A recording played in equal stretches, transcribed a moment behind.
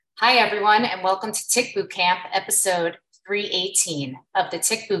Hi, everyone, and welcome to Tick Bootcamp, episode 318 of the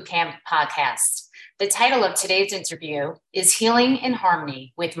Tick Bootcamp podcast. The title of today's interview is Healing in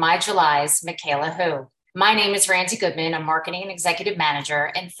Harmony with My July's Michaela Hu. My name is Randy Goodman, a marketing and executive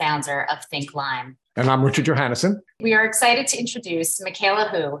manager and founder of Think Lyme. And I'm Richard Johannesson. We are excited to introduce Michaela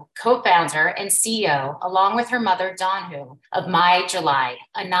Hu, co-founder and CEO, along with her mother, Dawn Hu, of My July,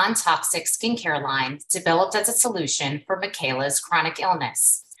 a non-toxic skincare line developed as a solution for Michaela's chronic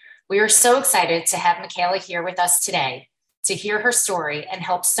illness. We are so excited to have Michaela here with us today to hear her story and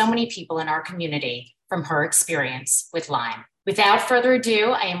help so many people in our community from her experience with Lyme. Without further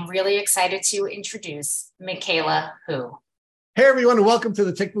ado, I am really excited to introduce Michaela Hu. Hey, everyone, and welcome to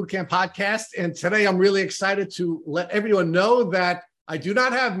the Tick Bootcamp podcast. And today I'm really excited to let everyone know that I do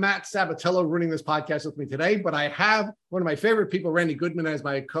not have Matt Sabatello running this podcast with me today, but I have one of my favorite people, Randy Goodman, as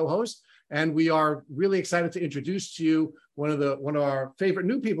my co-host. And we are really excited to introduce to you one of our favorite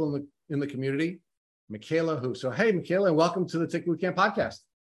new people in the community, Michaela Hu. So, hey, Michaela, and welcome to the Tick Bootcamp podcast.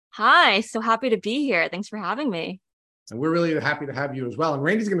 Hi, so happy to be here. Thanks for having me. And we're really happy to have you as well. And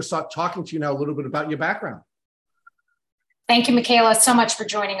Randy's going to start talking to you now a little bit about your background. Thank you, Michaela, so much for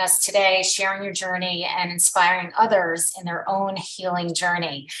joining us today, sharing your journey and inspiring others in their own healing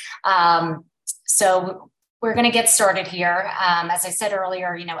journey. So we're going to get started here. As I said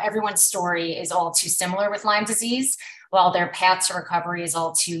earlier, everyone's story is all too similar with Lyme disease, while their path to recovery is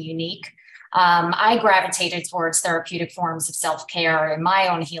all too unique. I gravitated towards therapeutic forms of self-care in my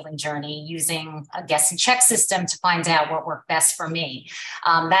own healing journey, using a guess and check system to find out what worked best for me.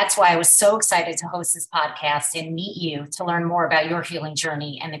 That's why I was so excited to host this podcast and meet you to learn more about your healing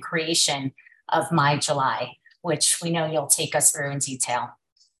journey and the creation of My July, which we know you'll take us through in detail.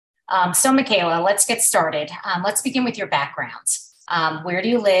 So Michaela, let's get started. Let's begin with your background. Where do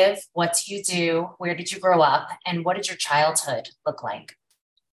you live? What do you do? Where did you grow up? And what did your childhood look like?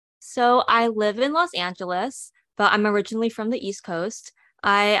 So I live in Los Angeles, but I'm originally from the East Coast.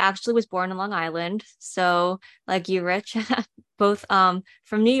 I actually was born in Long Island. So like you, Rich, both from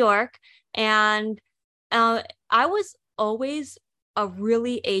New York. And I was always a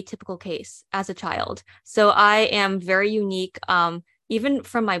really atypical case as a child. So I am very unique. Even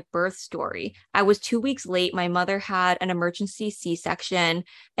from my birth story, I was 2 weeks late. My mother had an emergency C-section.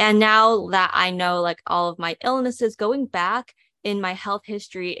 And now that I know like all of my illnesses going back in my health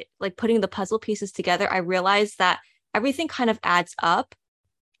history, like putting the puzzle pieces together, I realized that everything kind of adds up.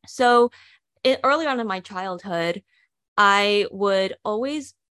 So early on in my childhood, I would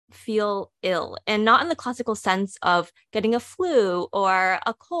always feel ill, and not in the classical sense of getting a flu or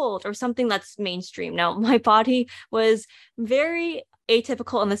a cold or something that's mainstream. No, my body was very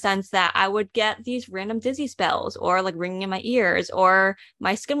atypical in the sense that I would get these random dizzy spells or like ringing in my ears, or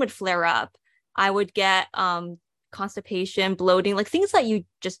my skin would flare up. I would get constipation, bloating, like things that you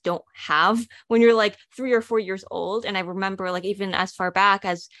just don't have when you're like 3 or 4 years old. And I remember like even as far back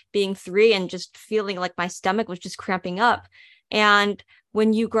as being 3 and just feeling like my stomach was just cramping up. And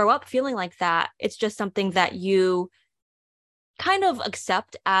when you grow up feeling like that, it's just something that you kind of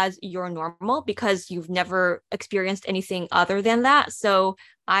accept as your normal because you've never experienced anything other than that. So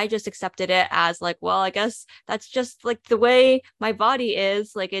I just accepted it as like, well, I guess that's just like the way my body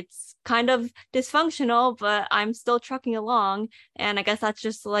is. Like it's kind of dysfunctional, but I'm still trucking along. And I guess that's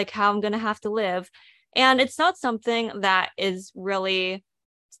just like how I'm going to have to live. And it's not something that is really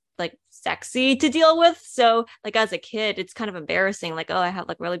like sexy to deal with. So like as a kid, it's kind of embarrassing. Like, oh, I have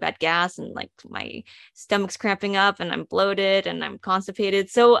like really bad gas and like my stomach's cramping up and I'm bloated and I'm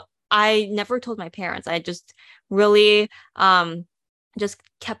constipated. So I never told my parents. I just really just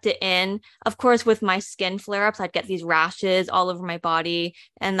kept it in. Of course, with my skin flare-ups, I'd get these rashes all over my body.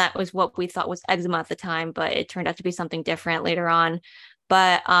 And that was what we thought was eczema at the time, but it turned out to be something different later on.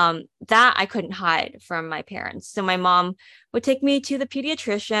 But that I couldn't hide from my parents. So my mom would take me to the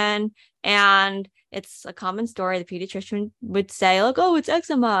pediatrician, and it's a common story. The pediatrician would say, like, oh, it's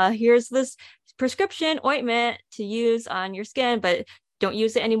eczema. Here's this prescription ointment to use on your skin, but don't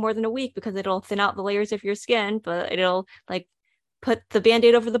use it any more than a week because it'll thin out the layers of your skin, but it'll like put the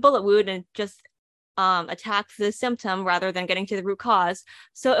Band-Aid over the bullet wound and just attack the symptom rather than getting to the root cause.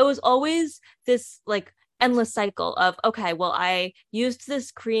 So it was always this like endless cycle of, okay, well, I used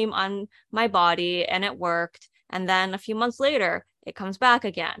this cream on my body and it worked. And then a few months later, it comes back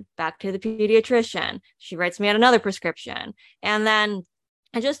again, back to the pediatrician. She writes me out another prescription. And then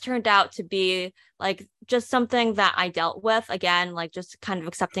it just turned out to be like just something that I dealt with again, like just kind of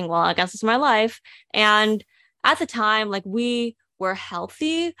accepting, well, I guess it's my life. And at the time, like we were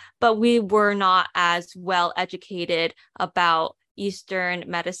healthy, but we were not as well educated about Eastern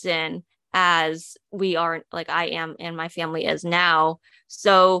medicine as we are, like I am and my family is now.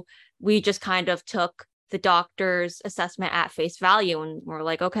 So we just kind of took the doctor's assessment at face value and we're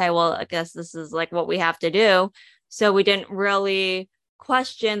like, okay, well, I guess this is like what we have to do. So we didn't really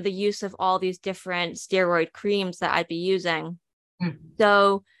question the use of all these different steroid creams that I'd be using.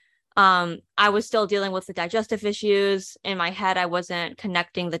 So I was still dealing with the digestive issues. In my head, I wasn't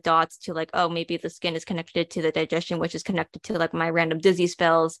connecting the dots to like, oh, maybe the skin is connected to the digestion, which is connected to like my random dizzy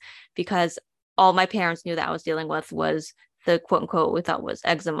spells, because all my parents knew that I was dealing with was the quote unquote we thought was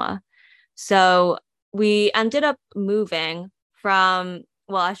eczema. So we ended up moving from,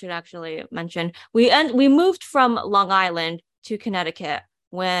 well, I should actually mention, we moved from Long Island to Connecticut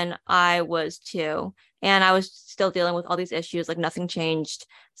when I was 2. And I was still dealing with all these issues, like nothing changed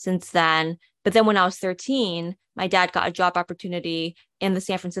since then. But then when I was 13, my dad got a job opportunity in the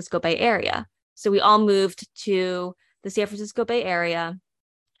San Francisco Bay Area. So we all moved to the San Francisco Bay Area.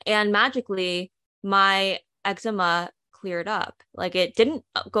 And magically, my eczema cleared up. Like it didn't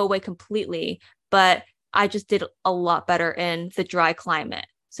go away completely, but I just did a lot better in the dry climate.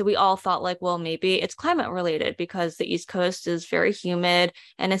 So we all thought like, well, maybe it's climate related because the East Coast is very humid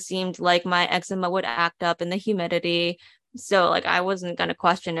and it seemed like my eczema would act up in the humidity. So like I wasn't going to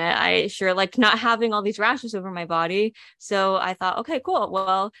question it. I sure liked not having all these rashes over my body. So I thought, okay, cool.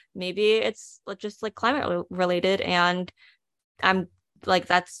 Well, maybe it's just like climate related. And I'm like,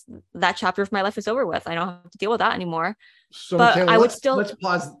 that chapter of my life is over with. I don't have to deal with that anymore. So but Michaela, I would still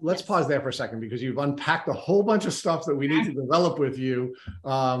let's pause there for a second, because you've unpacked a whole bunch of stuff that we need to develop with you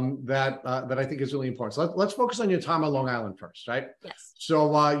that I think is really important. So let's focus on your time on Long Island first, right? Yes.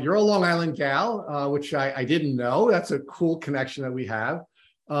 So you're a Long Island gal, which I didn't know. That's a cool connection that we have.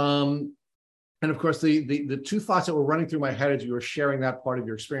 And of course, the two thoughts that were running through my head as you were sharing that part of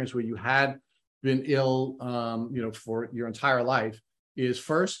your experience where you had been ill, for your entire life is,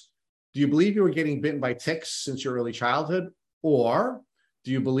 first, do you believe you were getting bitten by ticks since your early childhood? Or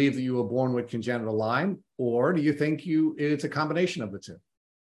do you believe that you were born with congenital Lyme? Or do you think it's a combination of the two?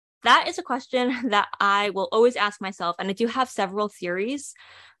 That is a question that I will always ask myself. And I do have several theories.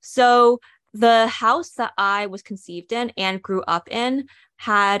 So the house that I was conceived in and grew up in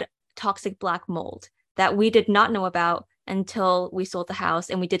had toxic black mold that we did not know about until we sold the house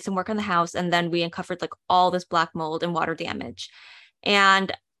and we did some work on the house. And then we uncovered like all this black mold and water damage.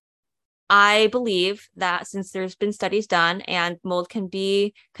 And I believe that since there's been studies done and mold can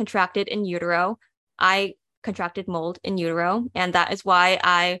be contracted in utero, I contracted mold in utero. And that is why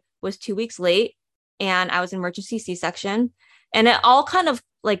I was 2 weeks late and I was in emergency C-section. And it all kind of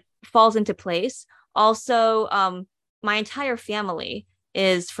like falls into place. Also, my entire family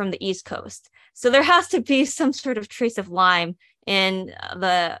is from the East Coast. So there has to be some sort of trace of Lyme in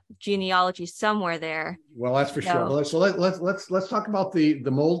the genealogy somewhere there. Well, that's for sure. So let's talk about the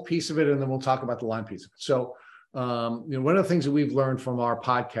mold piece of it, and then we'll talk about the Lyme piece of it. So, one of the things that we've learned from our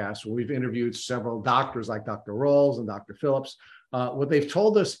podcast, where we've interviewed several doctors like Dr. Rawls and Dr. Phillips, what they've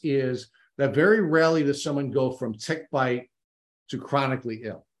told us is that very rarely does someone go from tick bite to chronically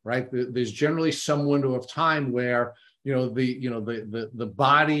ill. Right? There's generally some window of time where the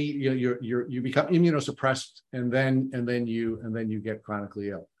body, you become immunosuppressed, and then you get chronically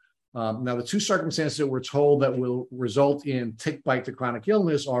ill. Now, the two circumstances that we're told that will result in tick bite to chronic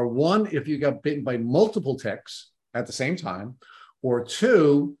illness are, one, if you got bitten by multiple ticks at the same time, or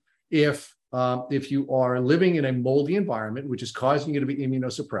two, if you are living in a moldy environment, which is causing you to be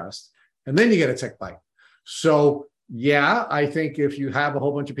immunosuppressed, and then you get a tick bite. So yeah, I think if you have a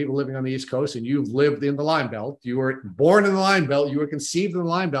whole bunch of people living on the East Coast and you've lived in the Lyme Belt, you were born in the Lyme Belt, you were conceived in the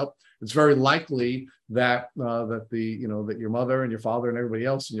Lyme Belt, it's very likely that that your mother and your father and everybody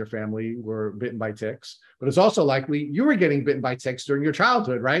else in your family were bitten by ticks. But it's also likely you were getting bitten by ticks during your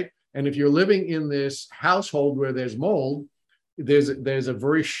childhood, right? And if you're living in this household where there's mold, there's a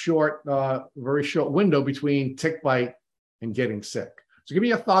very short window between tick bite and getting sick. So give me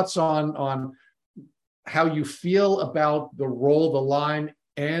your thoughts on how you feel about the role the Lyme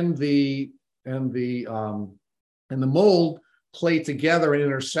and the mold play together and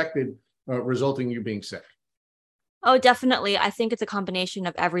intersected, resulting in you being sick. Oh, definitely. I think it's a combination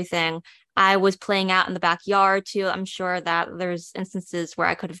of everything. I was playing out in the backyard too. I'm sure that there's instances where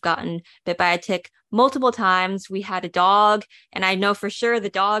I could have gotten bit by a tick multiple times. We had a dog, and I know for sure the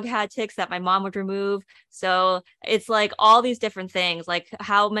dog had ticks that my mom would remove. So it's like all these different things, like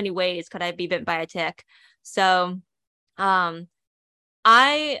how many ways could I be bitten by a tick? So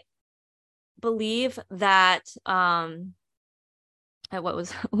I believe that what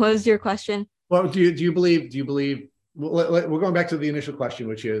was your question? Well, do you believe we're going back to the initial question,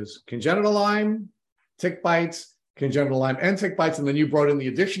 which is congenital Lyme, tick bites, congenital Lyme and tick bites, and then you brought in the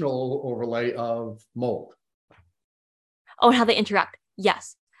additional overlay of mold. Oh, how they interact.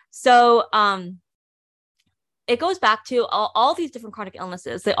 Yes. So it goes back to all these different chronic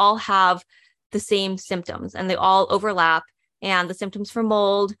illnesses. They all have the same symptoms and they all overlap. And the symptoms for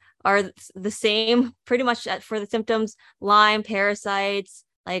mold are the same pretty much for the symptoms, Lyme, parasites,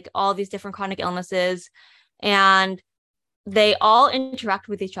 like all these different chronic illnesses. And they all interact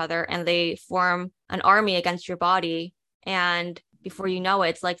with each other and they form an army against your body. And before you know it,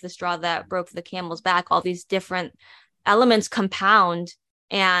 it's like the straw that broke the camel's back. All these different elements compound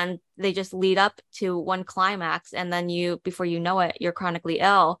and they just lead up to one climax. And then before you know it, you're chronically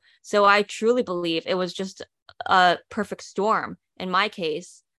ill. So I truly believe it was just a perfect storm. In my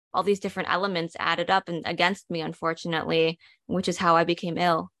case, all these different elements added up and against me, unfortunately, which is how I became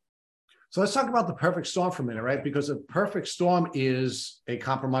ill. So let's talk about the perfect storm for a minute, right? Because a perfect storm is a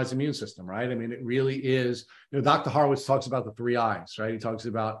compromised immune system, right? I mean, it really is. Dr. Horowitz talks about the 3 I's, right? He talks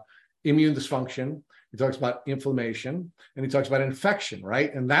about immune dysfunction, he talks about inflammation, and he talks about infection,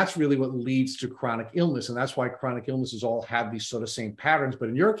 right? And that's really what leads to chronic illness. And that's why chronic illnesses all have these sort of same patterns. But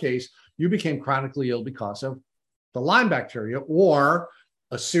in your case, you became chronically ill because of the Lyme bacteria or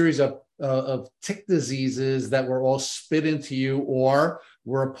a series of tick diseases that were all spit into you or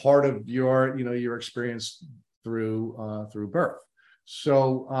were a part of your experience through birth.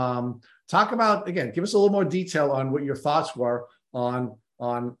 So talk about, again, give us a little more detail on what your thoughts were on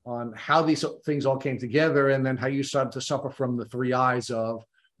how these things all came together and then how you started to suffer from the 3 I's of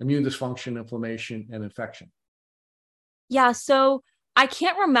immune dysfunction, inflammation, and infection. Yeah, so I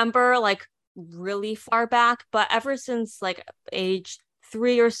can't remember like really far back, but ever since like age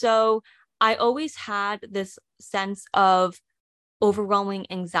 3 or so, I always had this sense of overwhelming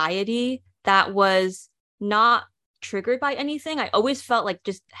anxiety that was not triggered by anything. I always felt like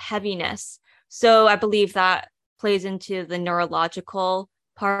just heaviness. So I believe that plays into the neurological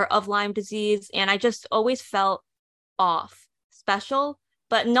part of Lyme disease. And I just always felt off, special,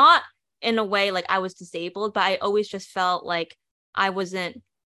 but not in a way like I was disabled, but I always just felt like I wasn't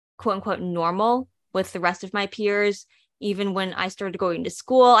quote unquote normal with the rest of my peers. Even when I started going to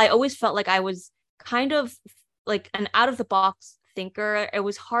school, I always felt like I was kind of like an out of the box thinker. It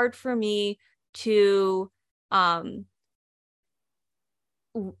was hard for me to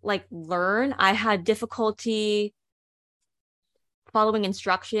like learn. I had difficulty following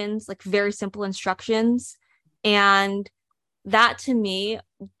instructions, like very simple instructions. And that to me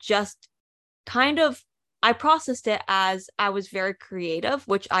just kind of, I processed it as I was very creative,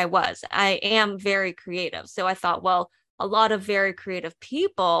 which I was. I am very creative. So I thought, well, a lot of very creative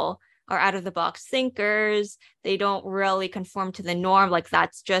people are out of the box thinkers. They don't really conform to the norm. Like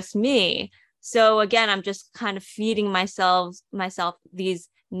that's just me. So again, I'm just kind of feeding myself these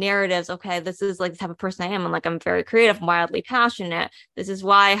narratives. Okay, this is like the type of person I am. I'm like, I'm very creative, wildly passionate. This is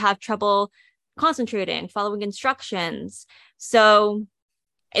why I have trouble concentrating, following instructions. So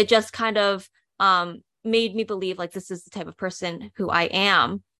it just kind of made me believe like this is the type of person who I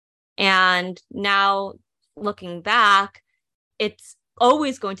am. And now looking back, it's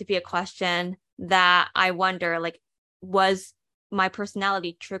always going to be a question that I wonder, like, was my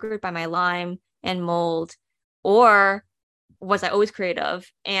personality triggered by my Lyme and mold, or was I always creative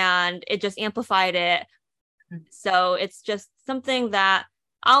and it just amplified it? So it's just something that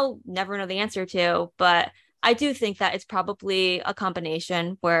I'll never know the answer to, but I do think that it's probably a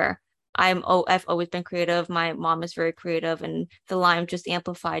combination where I've always been creative. My mom is very creative and the Lyme just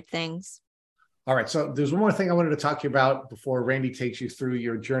amplified things. All right. So there's one more thing I wanted to talk to you about before Randy takes you through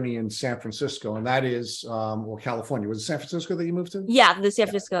your journey in San Francisco, and that is, California. Was it San Francisco that you moved to? Yeah, the San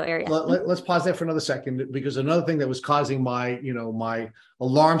Francisco area. Let's pause there for another second, because another thing that was causing my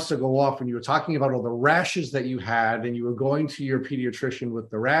alarms to go off when you were talking about all the rashes that you had, and you were going to your pediatrician with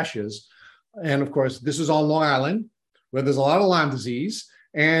the rashes, and of course, this is on Long Island, where there's a lot of Lyme disease,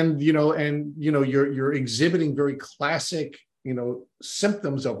 and you're exhibiting very classic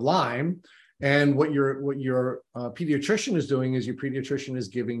symptoms of Lyme. And what your pediatrician is doing is your pediatrician is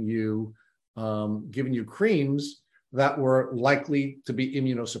giving you creams that were likely to be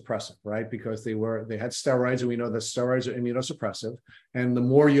immunosuppressive, right? Because they had steroids, and we know that steroids are immunosuppressive. And the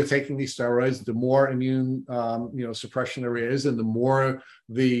more you're taking these steroids, the more immune suppression there is, and the more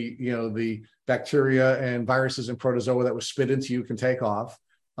the bacteria and viruses and protozoa that were spit into you can take off.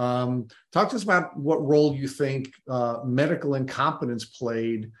 Talk to us about what role you think medical incompetence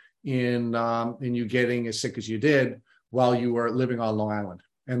played in you getting as sick as you did while you were living on Long Island,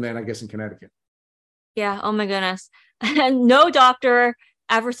 and then I guess in Connecticut. Yeah. Oh my goodness. And no doctor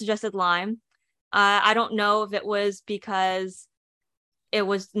ever suggested Lyme. I don't know if it was because it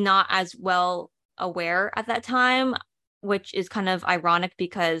was not as well aware at that time, which is kind of ironic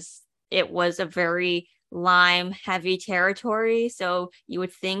because it was a very Lyme heavy territory. So you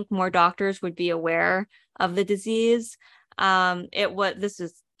would think more doctors would be aware of the disease. This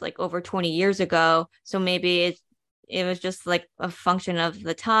is like over 20 years ago. So maybe it was just like a function of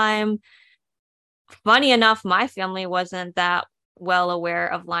the time. Funny enough, my family wasn't that well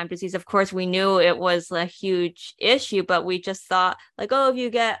aware of Lyme disease. Of course, we knew it was a huge issue, but we just thought like, oh, if you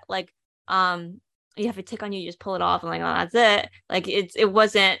get like, you have a tick on you, you just pull it off, and like, oh, that's it. Like it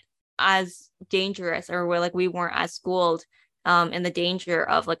wasn't as dangerous, or we weren't as schooled in the danger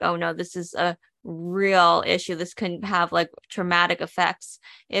of like, oh no, this is a real issue. This can have like traumatic effects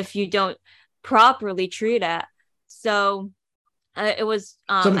if you don't properly treat it. So it was.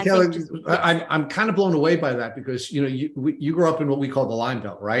 So, Michaela, I'm kind of blown away by that because you grew up in what we call the Lyme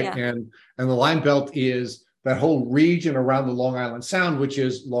Belt, right? Yeah. And the Lyme Belt is that whole region around the Long Island Sound, which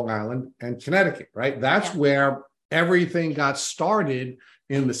is Long Island and Connecticut, right? That's where everything got started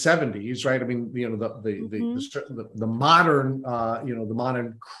in the 70s, right? I mean, the modern, the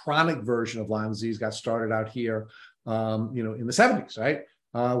modern chronic version of Lyme disease got started out here, in the 70s, right?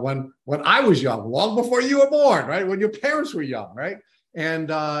 When I was young, long before you were born, right? When your parents were young, right? And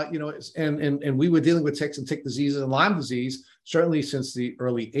and we were dealing with ticks and tick diseases and Lyme disease certainly since the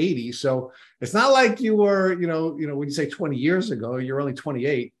early 80s. So it's not like you were, when you say 20 years ago, you're only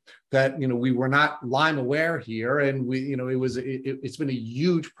 28, that, we were not Lyme aware here. And it's been a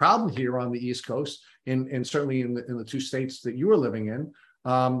huge problem here on the East Coast and certainly in the two states that you were living in.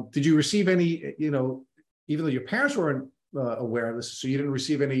 Did you receive any, even though your parents weren't aware of this, so you didn't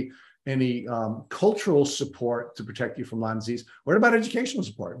receive any cultural support to protect you from Lyme disease? What about educational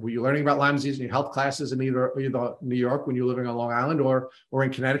support? Were you learning about Lyme disease in your health classes in either New York when you were living on Long Island or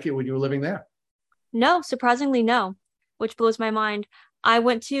in Connecticut when you were living there? No, surprisingly, no, which blows my mind. I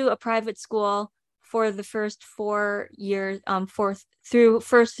went to a private school for the first 4 years, first through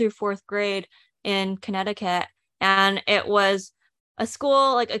fourth grade in Connecticut. And it was a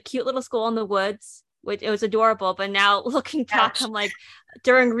school, like a cute little school in the woods, which it was adorable. But now looking back, I'm like,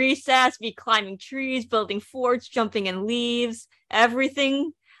 during recess, be climbing trees, building forts, jumping in leaves,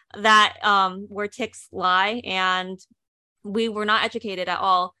 everything that where ticks lie. And we were not educated at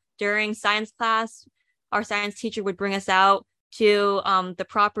all. During science class, our science teacher would bring us out to the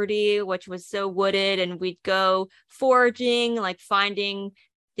property, which was so wooded, and we'd go foraging, like finding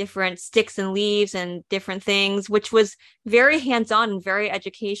different sticks and leaves and different things, which was very hands-on and very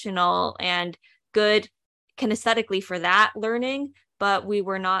educational and good kinesthetically for that learning, but we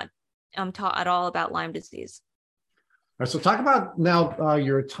were not taught at all about Lyme disease. All right, so talk about now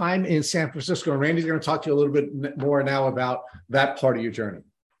your time in San Francisco. And Randy's going to talk to you a little bit more now about that part of your journey.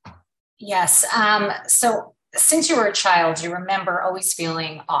 Yes. So since you were a child, you remember always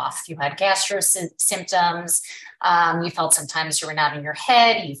feeling off. You had gastro symptoms. You felt sometimes you were not in your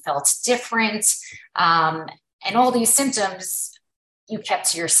head. You felt different. And all these symptoms you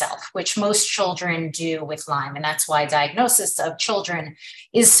kept to yourself, which most children do with Lyme. And that's why diagnosis of children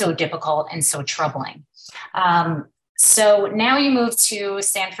is so difficult and so troubling. So now you moved to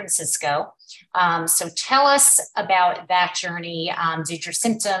San Francisco. So tell us about that journey. Did your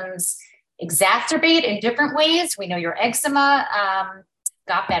symptoms exacerbate in different ways? We know your eczema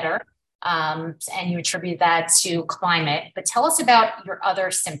got better, and you attribute that to climate. But tell us about your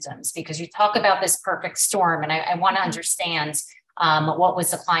other symptoms, because you talk about this perfect storm, and I want to understand what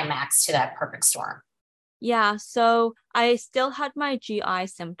was the climax to that perfect storm. Yeah, so I still had my GI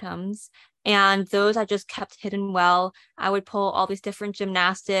symptoms, and those I just kept hidden well. I would pull all these different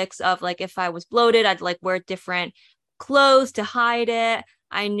gymnastics of like, if I was bloated, I'd like wear different clothes to hide it.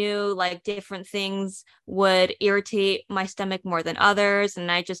 I knew like different things would irritate my stomach more than others.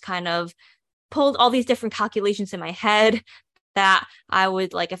 And I just kind of pulled all these different calculations in my head that I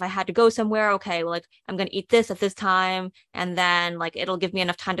would like, if I had to go somewhere, okay, well, like I'm going to eat this at this time. And then like, it'll give me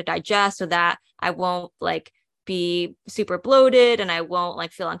enough time to digest so that I won't like be super bloated and I won't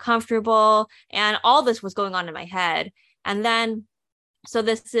like feel uncomfortable. And all this was going on in my head. And then, so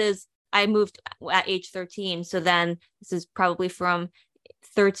I moved at age 13. So then this is probably from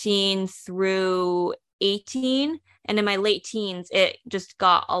 13 through 18. And in my late teens, it just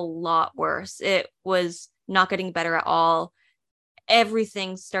got a lot worse. It was not getting better at all.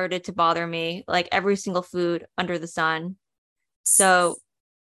 Everything started to bother me, like every single food under the sun. So.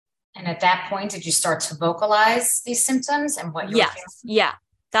 And at that point, did you start to vocalize these symptoms and what you were feeling? Yeah.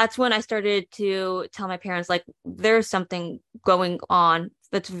 That's when I started to tell my parents, like, there's something going on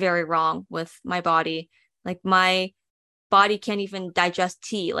that's very wrong with my body. Like my body can't even digest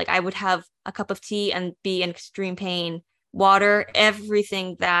tea. Like I would have a cup of tea and be in extreme pain. Water,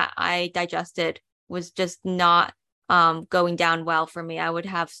 everything that I digested was just not going down well for me. I would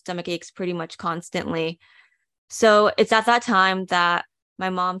have stomach aches pretty much constantly. So it's at that time that my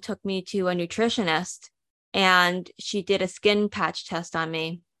mom took me to a nutritionist, and she did a skin patch test on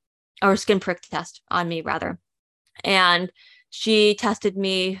me, or skin prick test on me rather. And she tested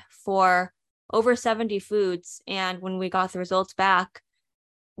me for over 70 foods. And when we got the results back,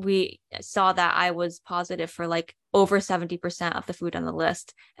 we saw that I was positive for like over 70% of the food on the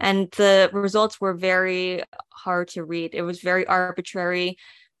list. And the results were very hard to read. It was very arbitrary.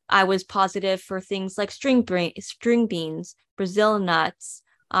 I was positive for things like string beans, Brazil nuts,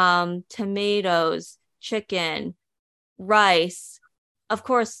 tomatoes, chicken, rice, of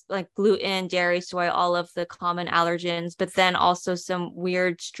course, like gluten, dairy, soy, all of the common allergens, but then also some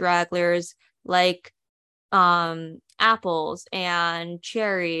weird stragglers like apples and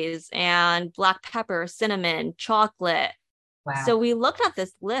cherries and black pepper, cinnamon, chocolate. Wow. So we looked at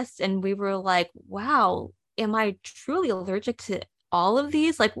this list and we were like, wow, am I truly allergic to all of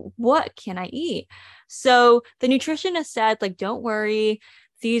these? Like, what can I eat? So the nutritionist said, like, don't worry,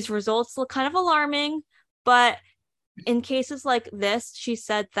 these results look kind of alarming, but in cases like this, she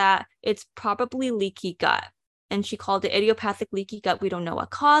said that it's probably leaky gut, and she called it idiopathic leaky gut. We don't know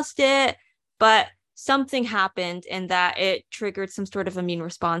what caused it, but something happened, and that it triggered some sort of immune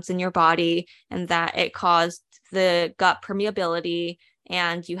response in your body, and that it caused the gut permeability,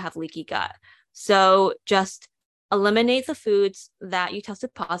 and you have leaky gut. So just eliminate the foods that you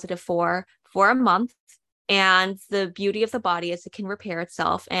tested positive for a month. And the beauty of the body is it can repair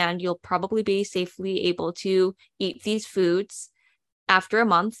itself, and you'll probably be safely able to eat these foods after a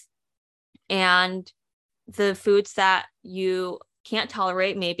month. And the foods that you can't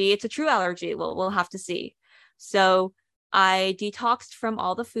tolerate, maybe it's a true allergy. We'll have to see. So I detoxed from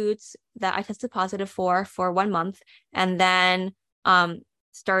all the foods that I tested positive for 1 month, and then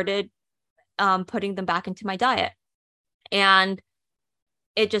started putting them back into my diet. And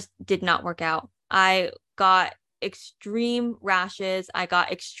it just did not work out. I got extreme rashes. I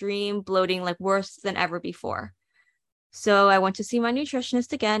got extreme bloating, like worse than ever before. So I went to see my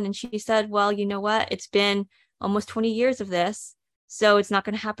nutritionist again, and she said, well, you know what? It's been almost 20 years of this, so it's not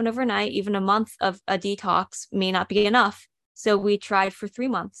going to happen overnight. Even a month of a detox may not be enough. So we tried for 3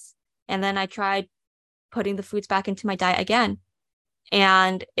 months, and then I tried putting the foods back into my diet again.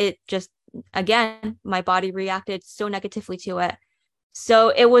 And it just, again, my body reacted so negatively to it. So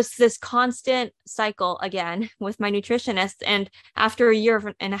it was this constant cycle again with my nutritionist. And after a year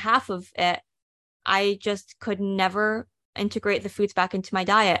and a half of it, I just could never integrate the foods back into my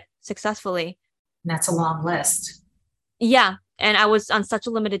diet successfully. And that's a long list. Yeah. And I was on such a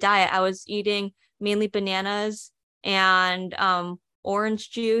limited diet. I was eating mainly bananas and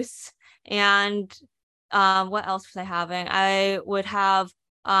orange juice. And what else was I having? I would have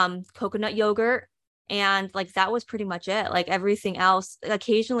coconut yogurt. And like, that was pretty much it. Like everything else,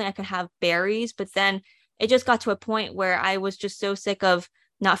 occasionally I could have berries, but then it just got to a point where I was just so sick of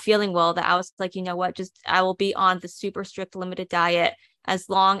not feeling well that I was like, you know what, just, I will be on the super strict limited diet as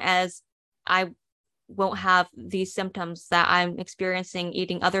long as I won't have these symptoms that I'm experiencing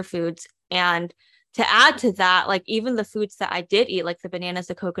eating other foods. And to add to that, like even the foods that I did eat, like the bananas,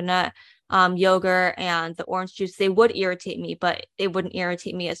 the coconut, yogurt, and the orange juice, they would irritate me, but it wouldn't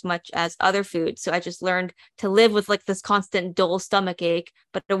irritate me as much as other foods. So I just learned to live with like this constant dull stomach ache,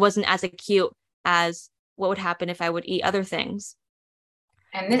 but it wasn't as acute as what would happen if I would eat other things.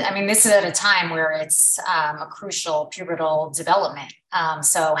 And this is at a time where it's a crucial pubertal development.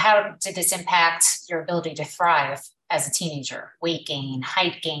 So how did this impact your ability to thrive as a teenager? Weight gain,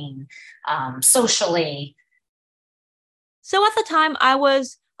 height gain, socially? So at the time I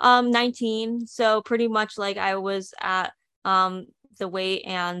was 19. So pretty much like I was at the weight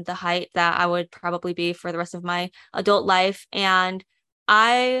and the height that I would probably be for the rest of my adult life. And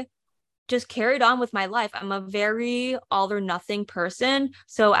I just carried on with my life. I'm a very all or nothing person.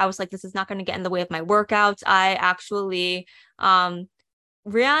 So I was like, this is not going to get in the way of my workouts. I actually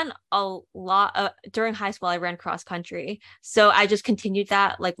ran a lot during high school. I ran cross country. So I just continued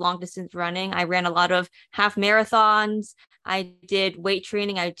that, like long distance running. I ran a lot of half marathons. I did weight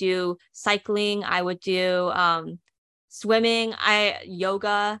training. I do cycling. I would do swimming,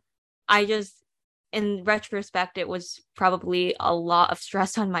 yoga. I just, in retrospect, it was probably a lot of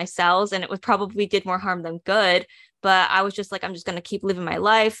stress on my cells, and it was probably did more harm than good. But I was just like, I'm just going to keep living my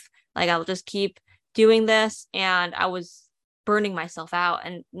life. Like, I'll just keep doing this. And I was burning myself out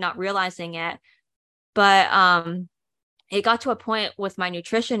and not realizing it. But it got to a point with my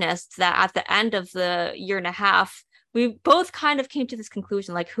nutritionist that at the end of the year and a half, we both kind of came to this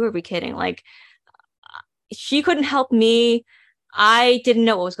conclusion, like, who are we kidding? Like, she couldn't help me. I didn't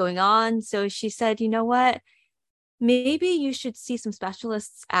know what was going on. So she said, you know what? Maybe you should see some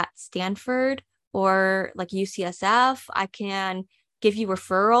specialists at Stanford or like UCSF. I can give you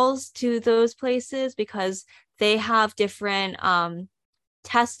referrals to those places because they have different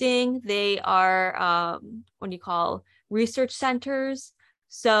testing. They are what do you call research centers.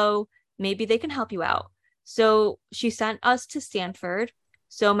 So maybe they can help you out. So she sent us to Stanford.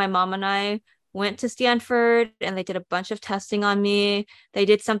 So my mom and I went to Stanford and they did a bunch of testing on me. They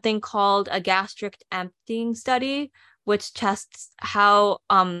did something called a gastric emptying study, which tests how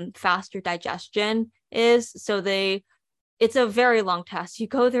fast your digestion is. So it's a very long test. You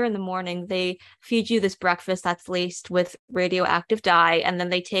go there in the morning, they feed you this breakfast that's laced with radioactive dye, and then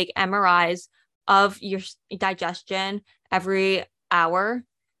they take MRIs of your digestion every hour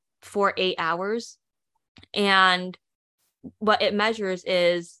for 8 hours. And what it measures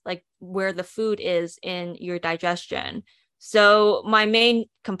is like where the food is in your digestion. So my main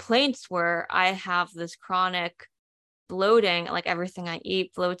complaints were I have this chronic bloating, like everything I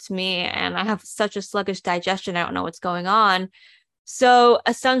eat bloats me, and I have such a sluggish digestion. I don't know what's going on. So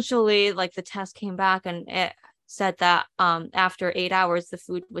essentially, like the test came back and it said that after 8 hours, the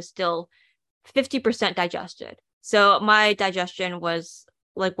food was still 50% digested. So my digestion was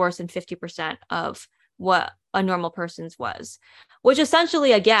like worse than 50% of what a normal person's was, which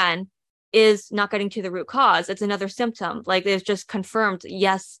essentially, again, is not getting to the root cause. It's another symptom. Like it's just confirmed,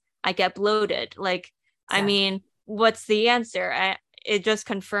 yes, I get bloated. Like, I mean, what's the answer? It just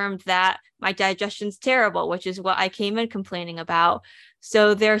confirmed that my digestion's terrible, which is what I came in complaining about.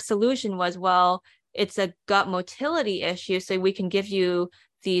 So their solution was, well, it's a gut motility issue. So we can give you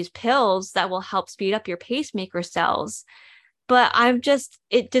these pills that will help speed up your pacemaker cells. But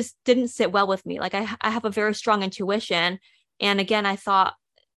it just didn't sit well with me. Like I have a very strong intuition. And again, I thought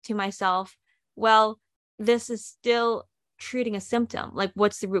to myself, well, this is still treating a symptom. Like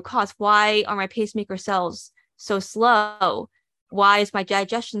what's the root cause? Why are my pacemaker cells so slow? Why is my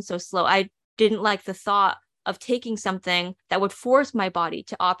digestion so slow? I didn't like the thought of taking something that would force my body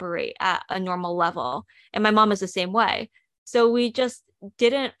to operate at a normal level. And my mom is the same way. So we just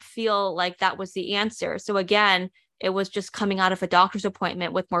didn't feel like that was the answer. So again, it was just coming out of a doctor's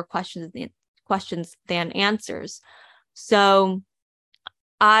appointment with more questions than answers. So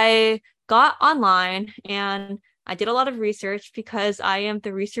I got online and I did a lot of research because I am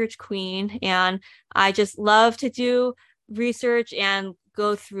the research queen and I just love to do research and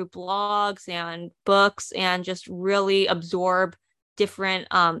go through blogs and books and just really absorb different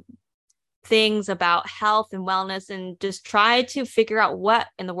things about health and wellness and just try to figure out what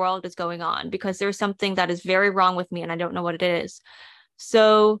in the world is going on because there's something that is very wrong with me and I don't know what it is.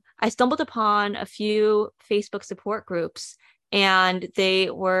 So I stumbled upon a few Facebook support groups and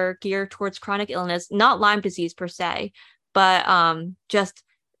they were geared towards chronic illness, not Lyme disease per se, but just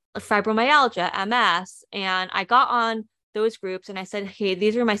fibromyalgia, MS. And I got on those groups and I said, hey,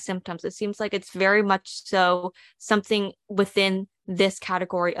 these are my symptoms. It seems like it's very much so something within this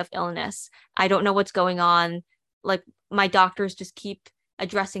category of illness. I don't know what's going on. Like my doctors just keep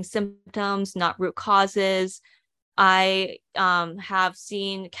addressing symptoms, not root causes. I have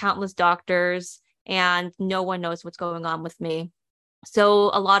seen countless doctors and no one knows what's going on with me.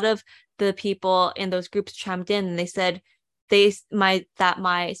 So a lot of the people in those groups chimed in and they said that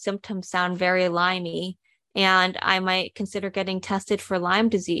my symptoms sound very Lyme-y and I might consider getting tested for Lyme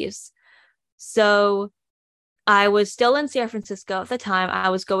disease. So I was still in San Francisco at the time. I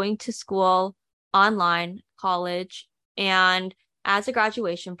was going to school online, college, and as a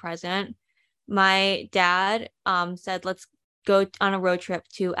graduation present, my dad said, let's go on a road trip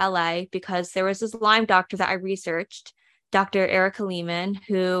to LA because there was this Lyme doctor that I researched, Dr. Erica Lehman,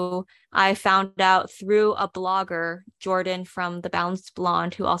 who I found out through a blogger, Jordan from The Balanced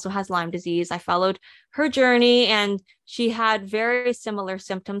Blonde, who also has Lyme disease. I followed her journey and she had very similar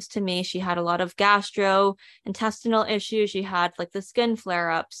symptoms to me. She had a lot of gastrointestinal issues. She had like the skin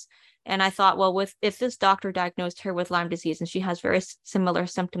flare-ups. And I thought, well, if this doctor diagnosed her with Lyme disease and she has very similar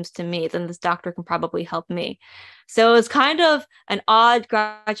symptoms to me, then this doctor can probably help me. So it was kind of an odd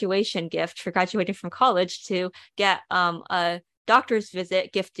graduation gift for graduating from college to get a doctor's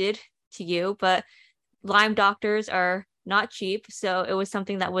visit gifted to you, but Lyme doctors are not cheap. So it was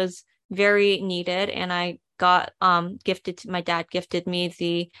something that was very needed. And I got my dad gifted me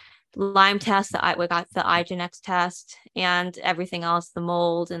the Lyme test, we got the IGeneX test and everything else, the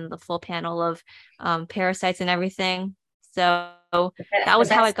mold and the full panel of parasites and everything. So that was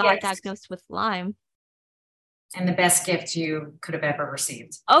how I got diagnosed with Lyme. And the best gift you could have ever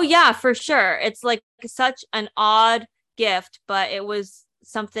received. Oh yeah, for sure. It's like such an odd gift, but it was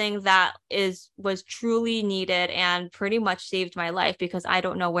something that was truly needed and pretty much saved my life, because I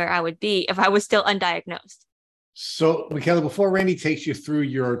don't know where I would be if I was still undiagnosed. So, Michaela, before Randy takes you through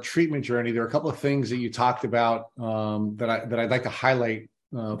your treatment journey, there are a couple of things that you talked about that I'd like to highlight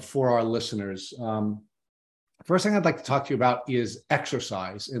for our listeners. First thing I'd like to talk to you about is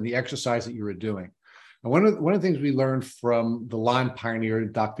exercise and the exercise that you were doing. And one of the things we learned from the Lyme pioneer,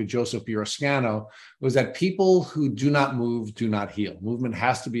 Dr. Joseph Burrascano, was that people who do not move do not heal. Movement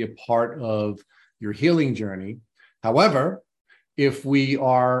has to be a part of your healing journey. However, if we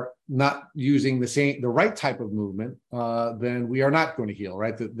are not using the right type of movement, then we are not going to heal,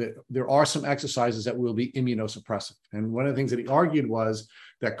 right? There are some exercises that will be immunosuppressive. And one of the things that he argued was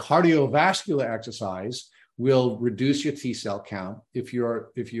that cardiovascular exercise will reduce your T cell count if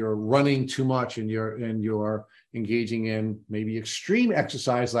you're running too much and you're engaging in maybe extreme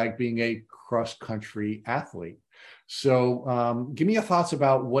exercise like being a cross-country athlete. So give me your thoughts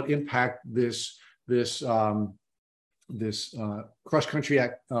about what impact this cross-country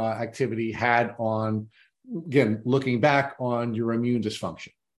activity had on, again, looking back on your immune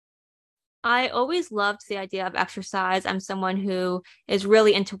dysfunction. I always loved the idea of exercise. I'm someone who is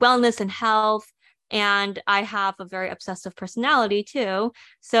really into wellness and health, and I have a very obsessive personality too.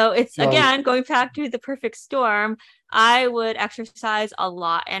 So it's, again, going back to the perfect storm. I would exercise a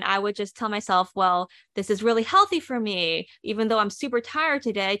lot, and I would just tell myself, well, this is really healthy for me. Even though I'm super tired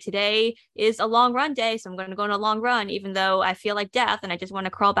today is a long run day. So I'm going to go on a long run, even though I feel like death and I just want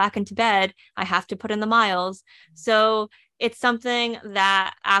to crawl back into bed. I have to put in the miles. So it's something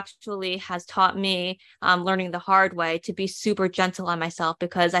that actually has taught me, learning the hard way, to be super gentle on myself,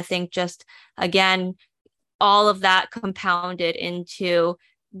 because I think just, again, all of that compounded into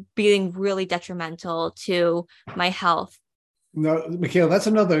being really detrimental to my health. No, Michaela, that's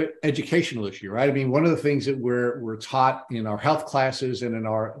another educational issue, right? I mean, one of the things that we're taught in our health classes and in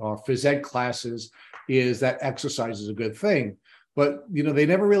our phys ed classes is that exercise is a good thing. But, they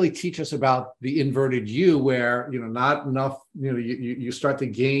never really teach us about the inverted U, where, not enough, you start to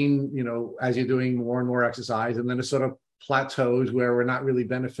gain, as you're doing more and more exercise, and then it sort of plateaus where we're not really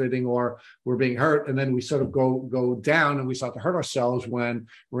benefiting or we're being hurt. And then we sort of go down and we start to hurt ourselves when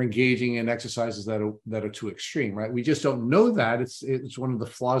we're engaging in exercises that are too extreme, right? We just don't know that. It's one of the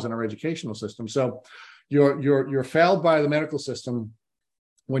flaws in our educational system. So you're failed by the medical system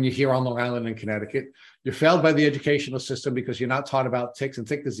when you're here on Long Island in Connecticut. You're failed by the educational system because you're not taught about ticks and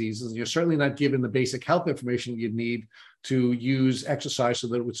tick diseases. And you're certainly not given the basic health information you'd need to use exercise so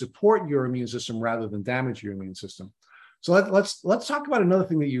that it would support your immune system rather than damage your immune system. So let's talk about another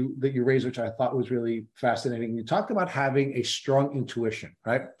thing that you raised, which I thought was really fascinating. You talked about having a strong intuition,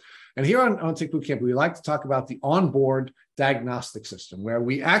 right? And here on Tick Boot Camp, we like to talk about the onboard diagnostic system, where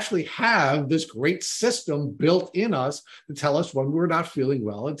we actually have this great system built in us to tell us when we're not feeling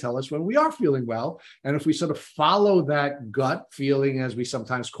well and tell us when we are feeling well. And if we sort of follow that gut feeling, as we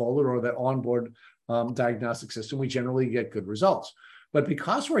sometimes call it, or that onboard diagnostic system, we generally get good results. But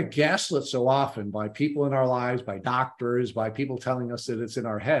because we're gaslit so often by people in our lives, by doctors, by people telling us that it's in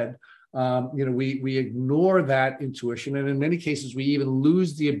our head, we ignore that intuition. And in many cases, we even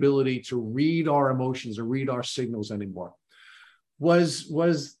lose the ability to read our emotions or read our signals anymore. Was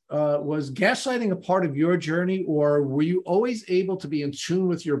gaslighting a part of your journey, or were you always able to be in tune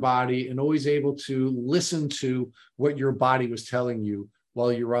with your body and always able to listen to what your body was telling you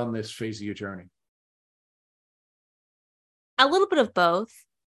while you were on this phase of your journey? A little bit of both.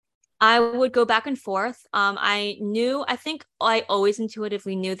 I would go back and forth. I think I always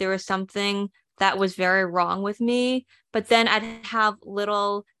intuitively knew there was something that was very wrong with me, but then I'd have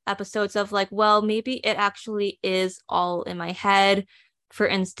little episodes of like, well, maybe it actually is all in my head. For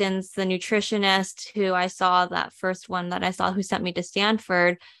instance, the nutritionist who I saw, that first one that I saw who sent me to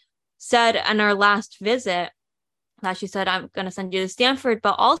Stanford, said in our last visit that she said, I'm going to send you to Stanford,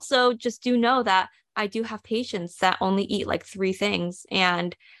 but also just do know that I do have patients that only eat like 3 things.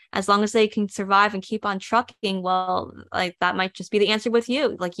 And as long as they can survive and keep on trucking, well, like that might just be the answer with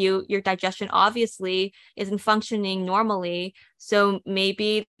you. Like your digestion obviously isn't functioning normally. So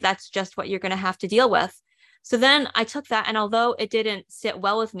maybe that's just what you're going to have to deal with. So then I took that, and although it didn't sit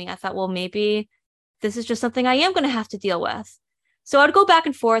well with me, I thought, well, maybe this is just something I am going to have to deal with. So I'd go back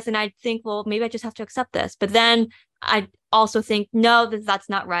and forth, and I'd think, well, maybe I just have to accept this. But then I also think, no, that's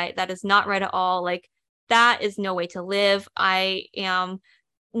not right. That is not right at all. Like, that is no way to live. I am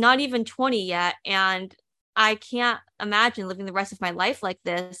not even 20 yet, and I can't imagine living the rest of my life like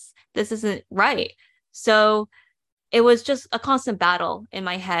this. This isn't right. So it was just a constant battle in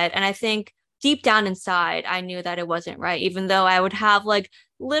my head. And I think deep down inside, I knew that it wasn't right, even though I would have like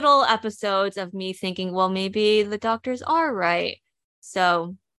little episodes of me thinking, well, maybe the doctors are right.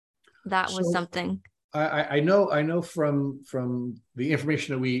 So that was something. I know from the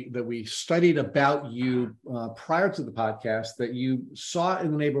information that we studied about you prior to the podcast that you saw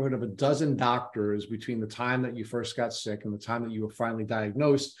in the neighborhood of a dozen doctors between the time that you first got sick and the time that you were finally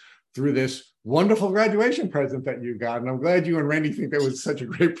diagnosed through this wonderful graduation present that you got. And I'm glad you and Randy think that was such a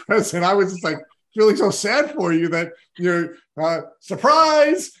great present. I was just like feeling so sad for you that you're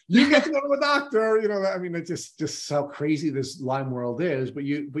surprise, you get to go to a doctor. You know, I mean, it's just how crazy this Lyme world is. But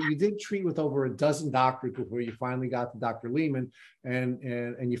you did treat with over a dozen doctors before you finally got to Dr. Lehman,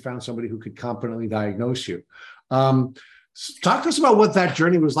 and you found somebody who could competently diagnose you. Talk to us about what that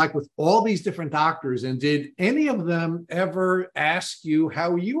journey was like with all these different doctors, and did any of them ever ask you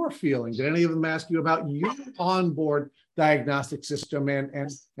how you were feeling? Did any of them ask you about your onboard diagnostic system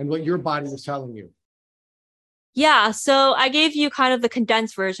and what your body was telling you? Yeah, so I gave you kind of the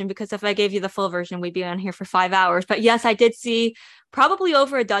condensed version, because if I gave you the full version, we'd be on here for 5 hours. But yes, I did see probably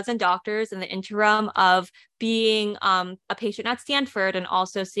over a dozen doctors in the interim of being a patient at Stanford and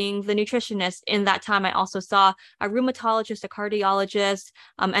also seeing the nutritionist. In that time, I also saw a rheumatologist, a cardiologist,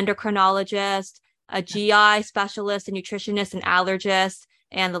 endocrinologist, a GI specialist, a nutritionist, an allergist,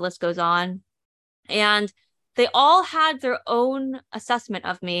 and the list goes on. And they all had their own assessment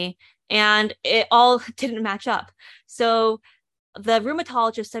of me, and it all didn't match up. So the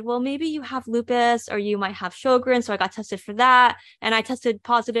rheumatologist said, well, maybe you have lupus or you might have Sjogren's. So I got tested for that. And I tested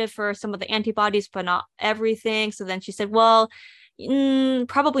positive for some of the antibodies, but not everything. So then she said, well,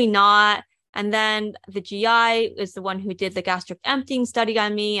 probably not. And then the GI is the one who did the gastric emptying study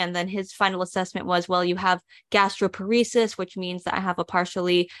on me. And then his final assessment was, well, you have gastroparesis, which means that I have a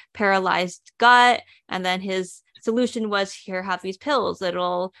partially paralyzed gut. And then his solution was, here, have these pills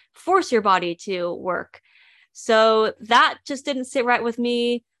that'll force your body to work. So that just didn't sit right with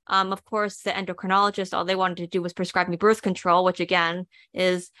me. Of course, the endocrinologist, all they wanted to do was prescribe me birth control, which again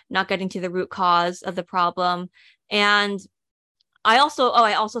is not getting to the root cause of the problem. And I also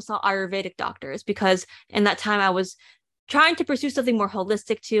saw Ayurvedic doctors, because in that time I was trying to pursue something more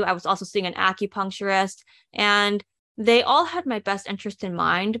holistic too. I was also seeing an acupuncturist, and they all had my best interest in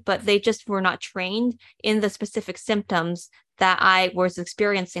mind, but they just were not trained in the specific symptoms that I was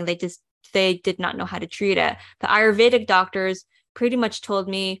experiencing. They did not know how to treat it. The Ayurvedic doctors pretty much told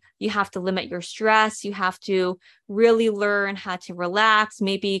me, you have to limit your stress. You have to really learn how to relax,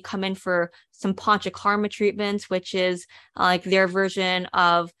 maybe come in for some panchakarma treatments, which is like their version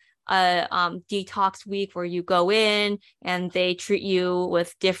of a detox week, where you go in and they treat you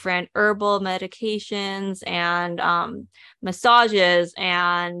with different herbal medications and massages,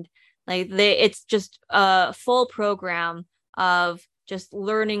 and it's just a full program of just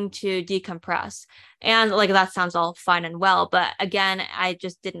learning to decompress. And like, that sounds all fine and well, but again, I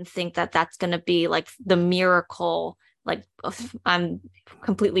just didn't think that that's going to be like the miracle, like I'm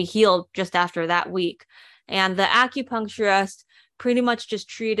completely healed just after that week. And the acupuncturist pretty much just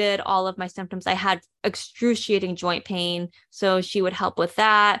treated all of my symptoms. I had excruciating joint pain, so she would help with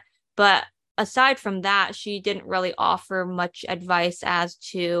that. But aside from that, she didn't really offer much advice as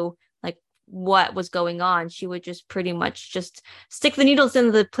to what was going on. She would just pretty much just stick the needles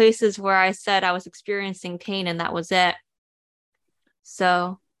in the places where I said I was experiencing pain, and that was it.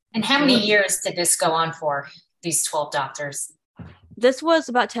 So. And how many years did this go on for, these 12 doctors? This was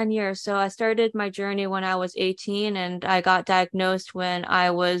about 10 years. So I started my journey when I was 18, and I got diagnosed when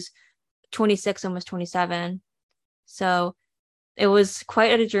I was 26, almost 27. So it was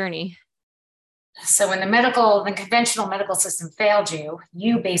quite a journey. So when the conventional medical system failed you,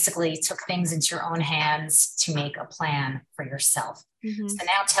 you basically took things into your own hands to make a plan for yourself. Mm-hmm. So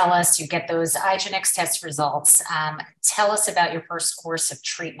now tell us, you get those IGeneX test results. Tell us about your first course of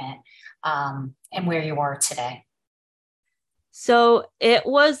treatment and where you are today. So it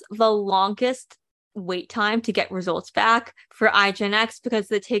was the longest wait time to get results back for IGeneX, because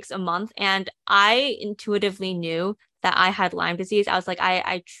it takes a month. And I intuitively knew that I had Lyme disease. I was like,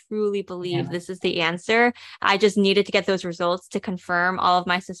 I truly believe this is the answer. I just needed to get those results to confirm all of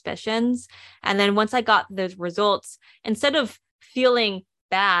my suspicions. And then once I got those results, instead of feeling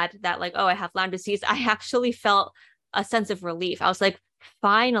bad that like, oh, I have Lyme disease, I actually felt a sense of relief. I was like,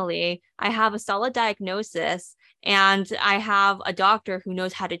 finally, I have a solid diagnosis and I have a doctor who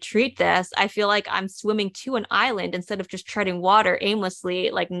knows how to treat this. I feel like I'm swimming to an island instead of just treading water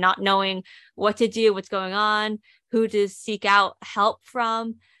aimlessly, like not knowing what to do, what's going on, who to seek out help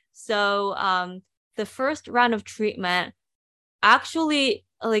from. So the first round of treatment, actually,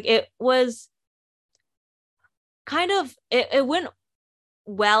 like it was kind of, it went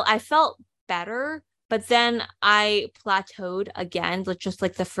well. I felt better, but then I plateaued again, just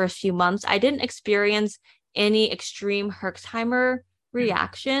like the first few months. I didn't experience any extreme Herxheimer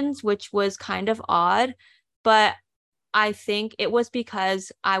reactions, which was kind of odd. But I think it was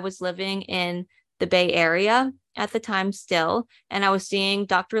because I was living in the Bay Area at the time still, and I was seeing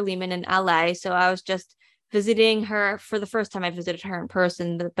Dr. Lehman in LA. So I was just visiting her for the first time I visited her in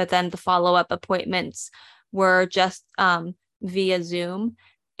person, but then the follow-up appointments were just via Zoom.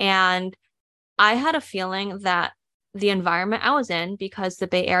 And I had a feeling that the environment I was in, because the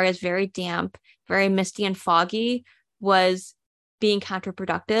Bay Area is very damp, very misty and foggy, was being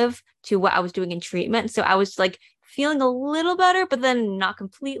counterproductive to what I was doing in treatment. So I was like feeling a little better, but then not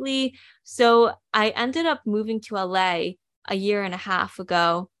completely. So I ended up moving to LA a year and a half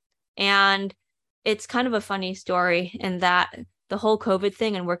ago. And it's kind of a funny story in that the whole COVID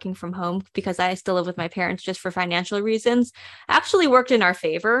thing and working from home, because I still live with my parents just for financial reasons, actually worked in our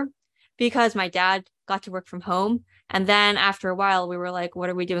favor because my dad got to work from home. And then after a while, we were like, what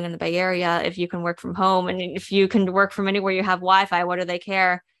are we doing in the Bay Area if you can work from home? And if you can work from anywhere you have Wi-Fi, what do they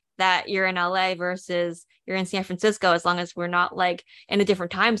care that you're in LA versus you're in San Francisco, as long as we're not like in a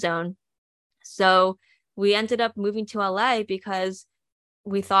different time zone? So we ended up moving to LA because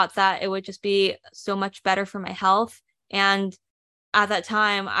we thought that it would just be so much better for my health. And at that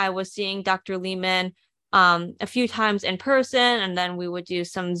time, I was seeing Dr. Lehman a few times in person, and then we would do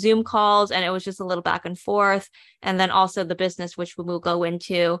some Zoom calls, and it was just a little back and forth. And then also the business, which we will go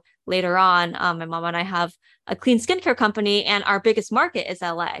into later on. My mom and I have a clean skincare company, and our biggest market is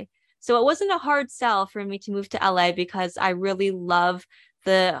LA. So it wasn't a hard sell for me to move to LA because I really love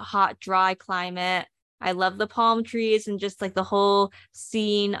the hot, dry climate. I love the palm trees and just like the whole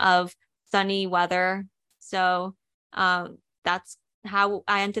scene of sunny weather. So that's how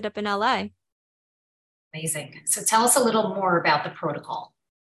I ended up in LA. Amazing. So tell us a little more about the protocol.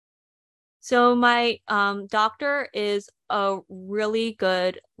 So my doctor is a really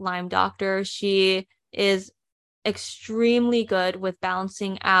good Lyme doctor. She is extremely good with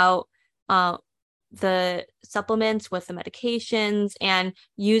balancing out the supplements with the medications and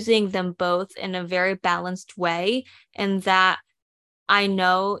using them both in a very balanced way. And that I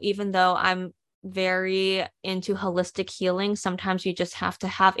know, even though I'm very into holistic healing, sometimes you just have to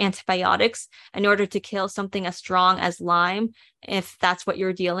have antibiotics in order to kill something as strong as Lyme, if that's what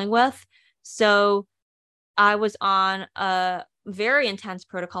you're dealing with. So I was on a very intense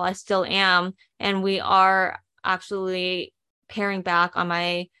protocol. I still am. And we are actually paring back on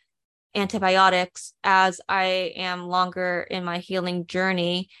my antibiotics as I am longer in my healing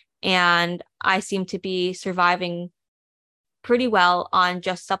journey. And I seem to be surviving pretty well on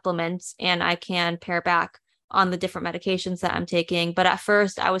just supplements, and I can pare back on the different medications that I'm taking. But at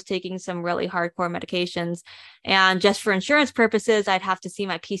first I was taking some really hardcore medications, and just for insurance purposes, I'd have to see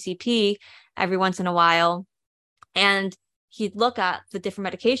my PCP every once in a while. And he'd look at the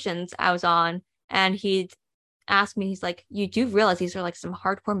different medications I was on, and he'd ask me, he's like, you do realize these are like some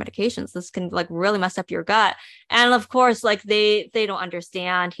hardcore medications. This can like really mess up your gut. And of course, like they don't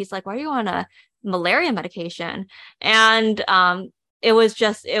understand. He's like, why are you on a malaria medication? And it was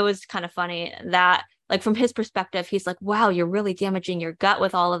kind of funny that like from his perspective, he's like, wow, you're really damaging your gut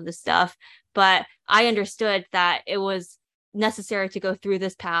with all of this stuff. But I understood that it was necessary to go through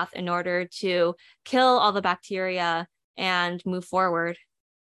this path in order to kill all the bacteria and move forward.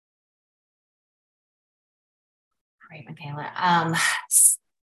 Great, Michaela.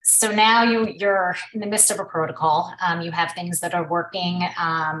 So now you're in the midst of a protocol. You have things that are working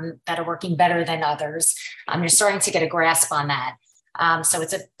better than others. You're starting to get a grasp on that. So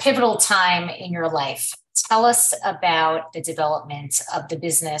it's a pivotal time in your life. Tell us about the development of the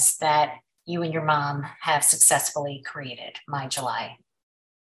business that you and your mom have successfully created, My July.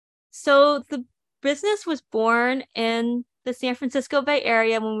 So the business was born in the San Francisco Bay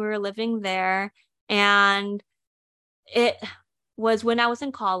Area when we were living there. And it was when I was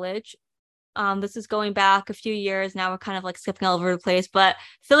in college. This is going back a few years. Now we're kind of like skipping all over the place, but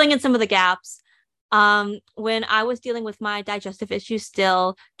filling in some of the gaps. When I was dealing with my digestive issues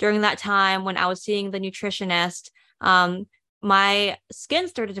still during that time, when I was seeing the nutritionist, my skin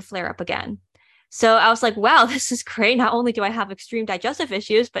started to flare up again. So I was like, wow, this is great. Not only do I have extreme digestive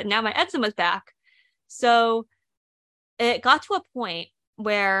issues, but now my eczema is back. So it got to a point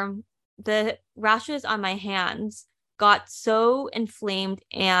where the rashes on my hands got so inflamed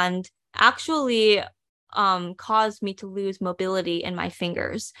and actually caused me to lose mobility in my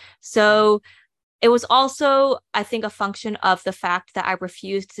fingers. So it was also, I think, a function of the fact that I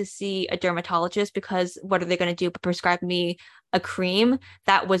refused to see a dermatologist, because what are they going to do but prescribe me a cream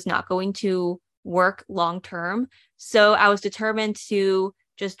that was not going to work long term? So I was determined to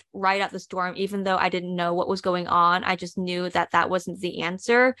just ride out the storm, even though I didn't know what was going on. I just knew that that wasn't the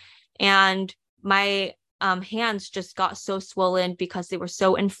answer. And my hands just got so swollen because they were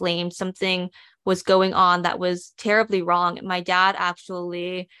so inflamed. Something was going on that was terribly wrong. My dad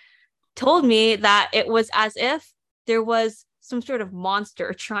actually told me that it was as if there was some sort of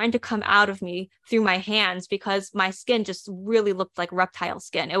monster trying to come out of me through my hands, because my skin just really looked like reptile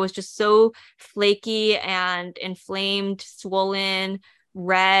skin. It was just so flaky and inflamed, swollen,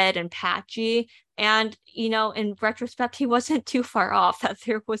 red and patchy. And, in retrospect, he wasn't too far off, that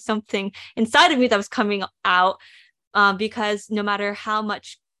there was something inside of me that was coming out, because no matter how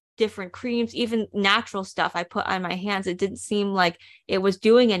much different creams, even natural stuff I put on my hands, it didn't seem like it was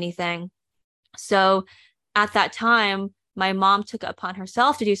doing anything. So at that time, my mom took it upon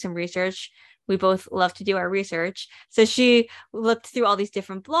herself to do some research. We both love to do our research. So she looked through all these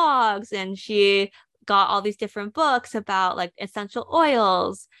different blogs, and she got all these different books about like essential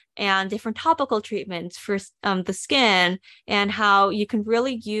oils and different topical treatments for the skin, and how you can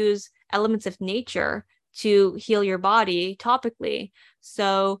really use elements of nature to heal your body topically.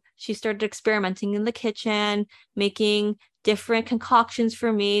 So she started experimenting in the kitchen, making different concoctions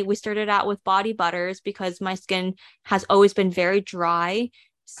for me. We started out with body butters because my skin has always been very dry.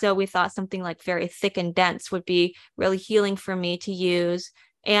 So we thought something like very thick and dense would be really healing for me to use.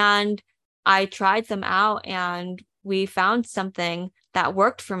 And I tried them out, and we found something that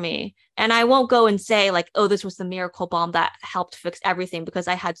worked for me. And I won't go and say like, oh, this was the miracle balm that helped fix everything, because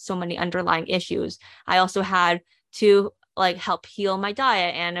I had so many underlying issues. I also had to like help heal my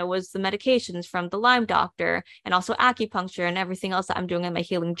diet, and it was the medications from the Lyme doctor, and also acupuncture and everything else that I'm doing in my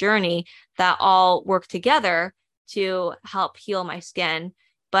healing journey that all work together to help heal my skin.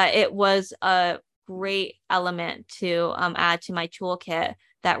 But it was a great element to add to my toolkit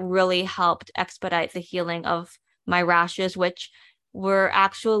that really helped expedite the healing of my rashes, which were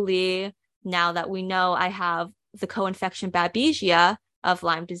actually, now that we know I have the co-infection Babesia of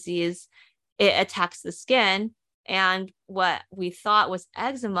Lyme disease, it attacks the skin. And what we thought was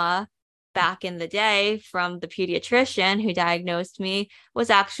eczema back in the day from the pediatrician who diagnosed me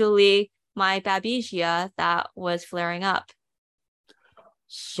was actually my Babesia that was flaring up.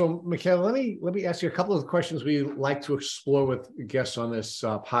 So, Michaela, let me ask you a couple of questions we like to explore with guests on this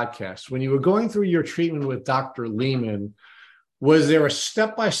podcast. When you were going through your treatment with Dr. Lehman, was there a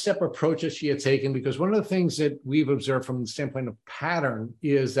step-by-step approach that she had taken? Because one of the things that we've observed from the standpoint of pattern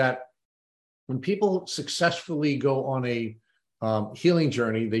is that when people successfully go on a healing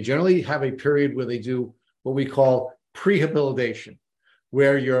journey, they generally have a period where they do what we call prehabilitation,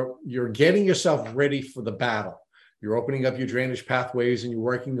 where you're getting yourself ready for the battle. You're opening up your drainage pathways, and you're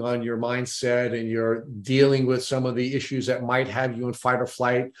working on your mindset, and you're dealing with some of the issues that might have you in fight or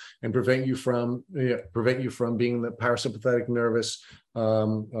flight and prevent you from being in the parasympathetic nervous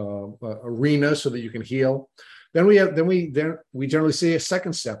arena, so that you can heal. Then we generally see a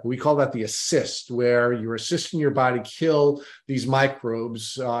second step. We call that the assist, where you're assisting your body kill these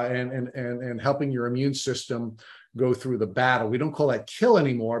microbes and helping your immune system go through the battle. We don't call that kill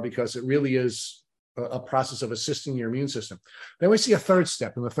anymore, because it really is a process of assisting your immune system. Then we see a third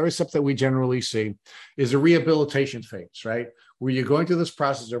step. And the third step that we generally see is a rehabilitation phase, right? Where you're going through this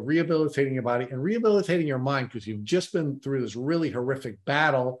process of rehabilitating your body and rehabilitating your mind, because you've just been through this really horrific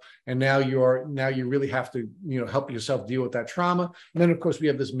battle. And now you really have to, help yourself deal with that trauma. And then of course we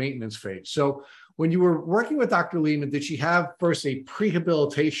have this maintenance phase. So when you were working with Dr. Lehman, did she have first a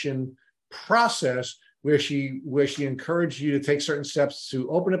prehabilitation process where she encouraged you to take certain steps to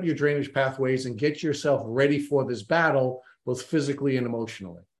open up your drainage pathways and get yourself ready for this battle, both physically and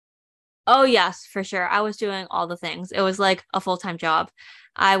emotionally? Oh, yes, for sure. I was doing all the things. It was like a full-time job.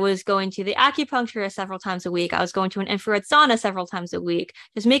 I was going to the acupuncturist several times a week. I was going to an infrared sauna several times a week,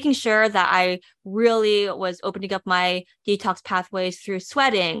 just making sure that I really was opening up my detox pathways through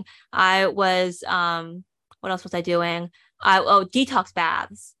sweating. I was, what else was I doing? Detox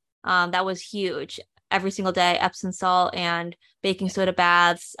baths. That was huge. Every single day, Epsom salt and baking soda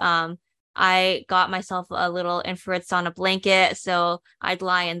baths. I got myself a little infrared sauna blanket, so I'd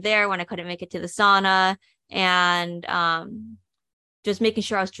lie in there when I couldn't make it to the sauna, and just making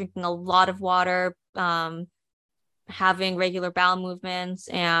sure I was drinking a lot of water, having regular bowel movements,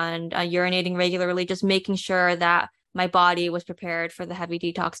 and urinating regularly, just making sure that my body was prepared for the heavy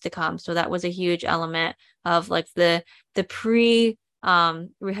detox to come. So that was a huge element of like the pre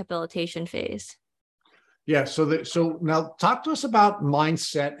rehabilitation phase. Yeah. So now talk to us about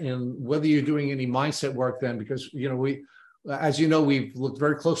mindset and whether you're doing any mindset work then, because, we've looked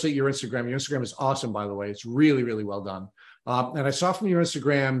very closely at your Instagram. Your Instagram is awesome, by the way. It's really, really well done. And I saw from your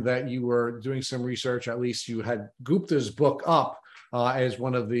Instagram that you were doing some research. At least you had Gupta's book up as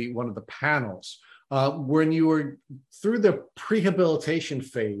one of the panels. When you were through the prehabilitation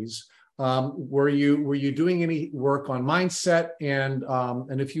phase, Were you doing any work on mindset?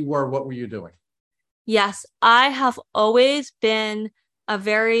 And if you were, what were you doing? Yes, I have always been a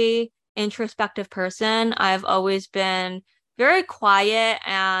very introspective person. I've always been very quiet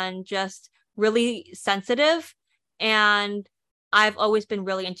and just really sensitive. And I've always been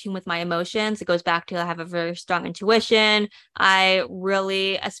really in tune with my emotions. It goes back to I have a very strong intuition. I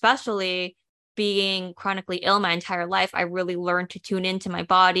really, especially being chronically ill my entire life, I really learned to tune into my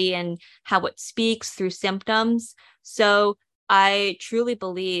body and how it speaks through symptoms. So I truly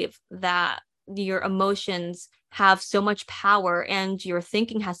believe that your emotions have so much power and your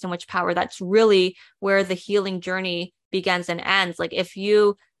thinking has so much power. That's really where the healing journey begins and ends. Like if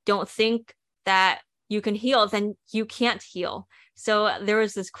you don't think that you can heal, then you can't heal. So there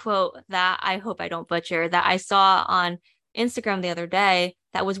was this quote that I hope I don't butcher that I saw on Instagram the other day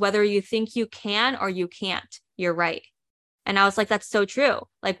that was, whether you think you can or you can't, you're right. And I was like, that's so true.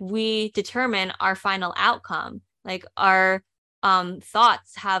 Like we determine our final outcome. Like our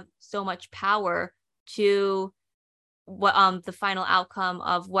thoughts have so much power to what the final outcome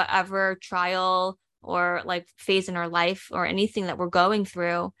of whatever trial or like phase in our life or anything that we're going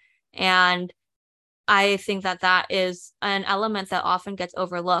through. And I think that that is an element that often gets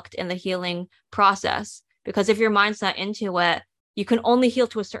overlooked in the healing process, because if your mind's not into it, you can only heal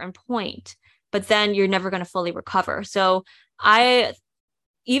to a certain point, but then you're never going to fully recover. So I,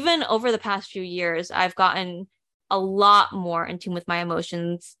 even over the past few years, I've gotten a lot more in tune with my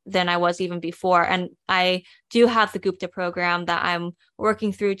emotions than I was even before. And I do have the Gupta program that I'm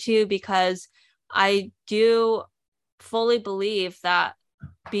working through too, because I do fully believe that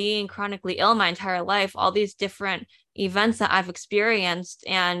being chronically ill my entire life, all these different events that I've experienced,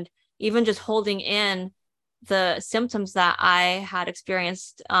 and even just holding in the symptoms that I had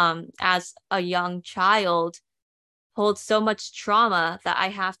experienced as a young child holds so much trauma that I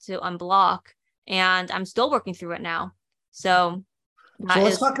have to unblock. And I'm still working through it now. So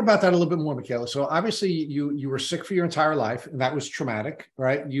let's talk about that a little bit more, Michaela. So obviously you were sick for your entire life, and that was traumatic,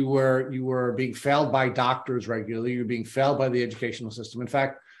 right? You were being failed by doctors regularly. You were being failed by the educational system. In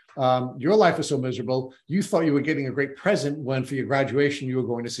fact, your life was so miserable, you thought you were getting a great present when for your graduation, you were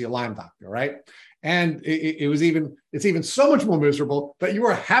going to see a Lyme doctor, right? And it's even so much more miserable that you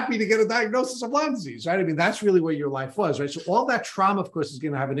were happy to get a diagnosis of Lyme disease, right? I mean, that's really where your life was, right? So all that trauma, of course, is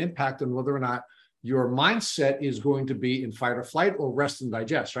going to have an impact on whether or not your mindset is going to be in fight or flight or rest and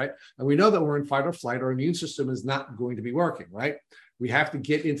digest, right? And we know that we're in fight or flight, our immune system is not going to be working, right? We have to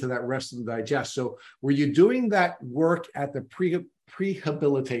get into that rest and digest. So were you doing that work at the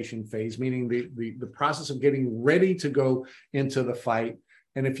prehabilitation phase, meaning the process of getting ready to go into the fight?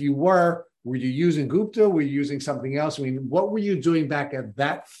 And if you were you using Gupta? Were you using something else? I mean, what were you doing back at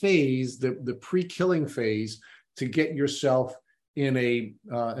that phase, the pre-killing phase, to get yourself in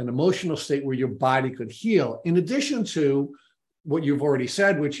an emotional state where your body could heal? In addition to what you've already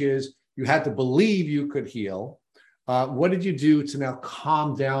said, which is you had to believe you could heal. What did you do to now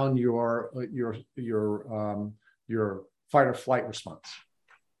calm down your fight or flight response?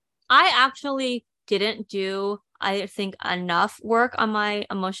 I actually didn't do, I think, enough work on my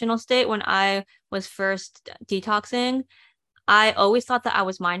emotional state when I was first detoxing. I always thought that I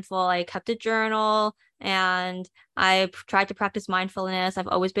was mindful. I kept a journal and I tried to practice mindfulness. I've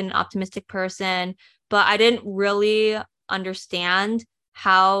always been an optimistic person, but I didn't really understand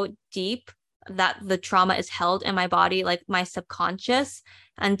how deep that the trauma is held in my body, like my subconscious,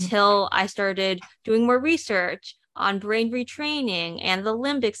 until I started doing more research on brain retraining and the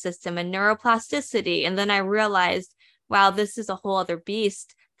limbic system and neuroplasticity. And then I realized, wow, this is a whole other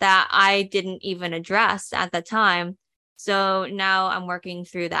beast that I didn't even address at the time. So now I'm working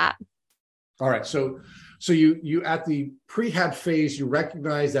through that. All right. So you at the prehab phase, you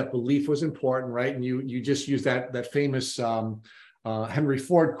recognize that belief was important, right? And you just use that famous Henry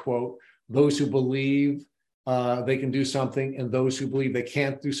Ford quote: "Those who believe they can do something and those who believe they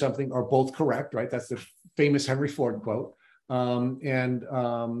can't do something are both correct," right? That's the famous Henry Ford quote. And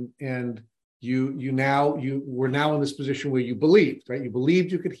you were now in this position where you believed, right? You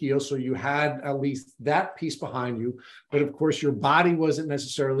believed you could heal, so you had at least that piece behind you. But of course, your body wasn't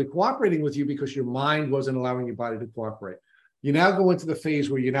necessarily cooperating with you because your mind wasn't allowing your body to cooperate. You now go into the phase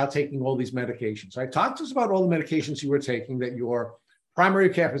where you're now taking all these medications. Right? Talk to us about all the medications you were taking that your primary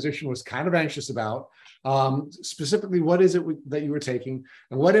care physician was kind of anxious about. Specifically, what is it that you were taking,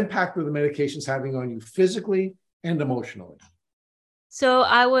 and what impact were the medications having on you physically and emotionally? So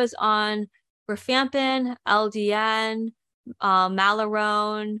I was on rifampin, LDN,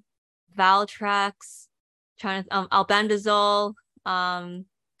 Malarone, Valtrex, albendazole,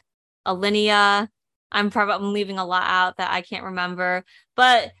 Alinea, I'm leaving a lot out that I can't remember,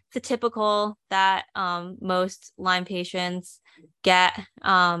 but the typical that most Lyme patients get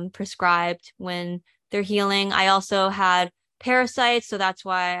prescribed when they're healing. I also had parasites, so that's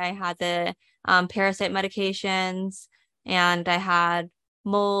why I had the parasite medications, and I had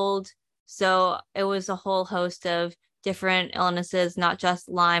mold. So it was a whole host of different illnesses, not just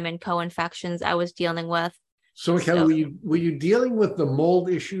Lyme and co-infections I was dealing with. So, Michaela, were you dealing with the mold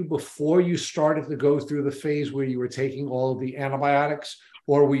issue before you started to go through the phase where you were taking all of the antibiotics,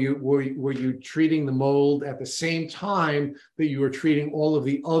 or were you treating the mold at the same time that you were treating all of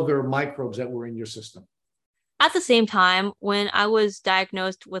the other microbes that were in your system? At the same time, when I was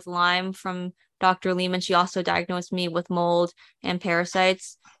diagnosed with Lyme from Dr. Lehman, she also diagnosed me with mold and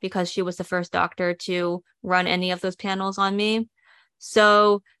parasites because she was the first doctor to run any of those panels on me.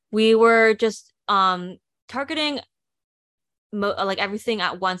 So we were just targeting like everything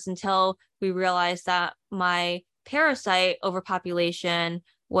at once until we realized that my parasite overpopulation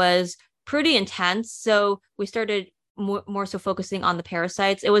was pretty intense. So we started more so focusing on the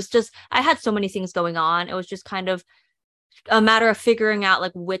parasites. It was just, I had so many things going on. It was just kind of a matter of figuring out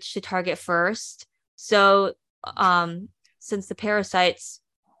like which to target first. So since the parasites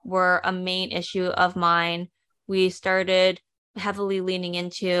were a main issue of mine, we started heavily leaning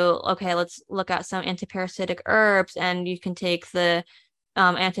into, okay, let's look at some antiparasitic herbs, and you can take the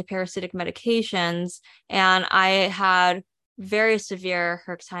antiparasitic medications. And I had very severe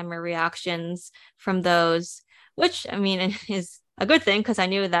Herxheimer reactions from those, which I mean is a good thing because I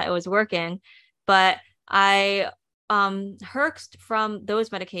knew that it was working. But I herxed from those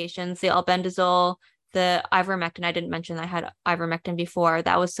medications, the albendazole, the ivermectin. I didn't mention I had ivermectin before.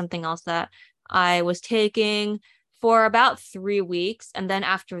 That was something else that I was taking for about 3 weeks. And then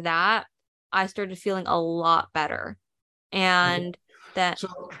after that, I started feeling a lot better. And that.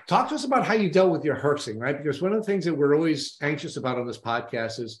 So talk to us about how you dealt with your herxing, right? Because one of the things that we're always anxious about on this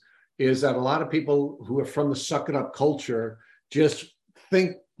podcast is that a lot of people who are from the suck it up culture just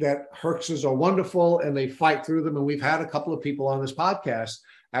think that herxes are wonderful and they fight through them. And we've had a couple of people on this podcast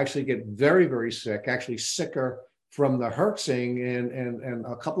actually get very, very sick, actually sicker from the herxing, and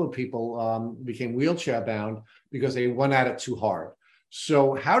a couple of people became wheelchair bound because they went at it too hard.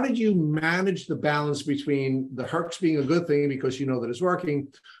 So how did you manage the balance between the herx being a good thing because you know that it's working,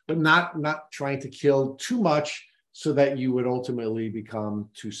 but not trying to kill too much so that you would ultimately become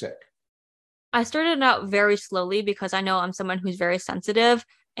too sick? I started out very slowly because I know I'm someone who's very sensitive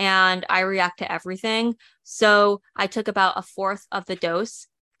and I react to everything. So I took about a fourth of the dose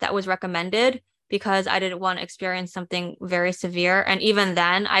that was recommended because I didn't want to experience something very severe. And even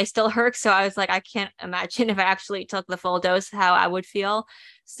then, I still herx. So I was like, I can't imagine if I actually took the full dose, how I would feel.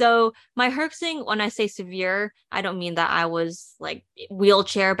 So my herxing, when I say severe, I don't mean that I was like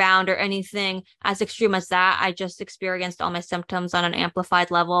wheelchair bound or anything as extreme as that. I just experienced all my symptoms on an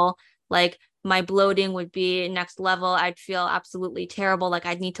amplified level. Like my bloating would be next level. I'd feel absolutely terrible. Like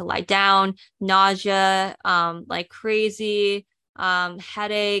I'd need to lie down, nausea, like crazy,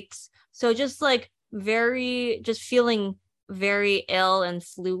 headaches. So just like just feeling very ill and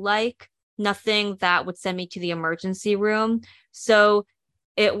flu-like, nothing that would send me to the emergency room. So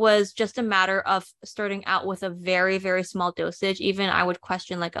it was just a matter of starting out with a very, very small dosage. Even I would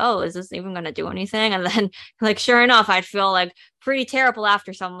question like, oh, is this even going to do anything? And then like, sure enough, I'd feel like pretty terrible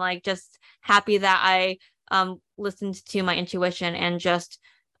after. So I'm like, just happy that I listened to my intuition and just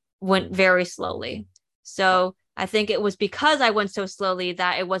went very slowly. So I think it was because I went so slowly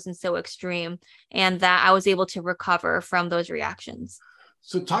that it wasn't so extreme and that I was able to recover from those reactions.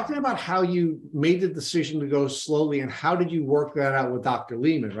 So talk to me about how you made the decision to go slowly and how did you work that out with Dr.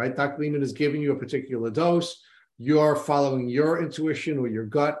 Lehman, right? Dr. Lehman is giving you a particular dose. You're following your intuition or your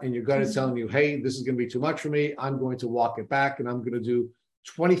gut, and your gut is telling you, hey, this is going to be too much for me. I'm going to walk it back and I'm going to do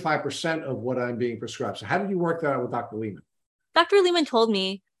 25% of what I'm being prescribed. So how did you work that out with Dr. Lehman? Dr. Lehman told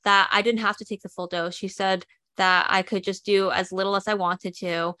me that I didn't have to take the full dose. She said that I could just do as little as I wanted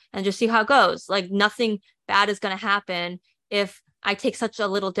to and just see how it goes. Like nothing bad is going to happen if I take such a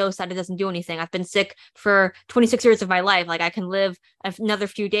little dose that it doesn't do anything. I've been sick for 26 years of my life. Like I can live another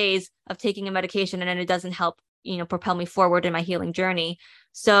few days of taking a medication and it doesn't help, propel me forward in my healing journey.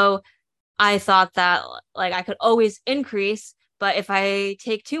 So I thought that like I could always increase, but if I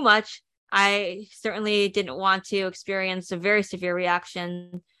take too much, I certainly didn't want to experience a very severe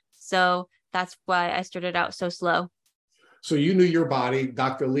reaction. So that's why I started out so slow. So you knew your body.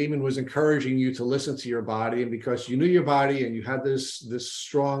 Dr. Lehman was encouraging you to listen to your body. And because you knew your body and you had this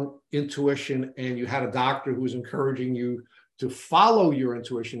strong intuition and you had a doctor who was encouraging you to follow your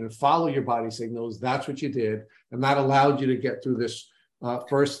intuition and follow your body signals, that's what you did. And that allowed you to get through this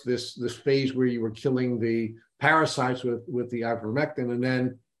first this phase where you were killing the parasites with the ivermectin, and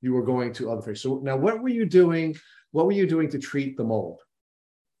then you were going to other things. So now, what were you doing? What were you doing to treat the mold?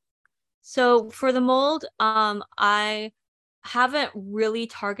 So for the mold, I haven't really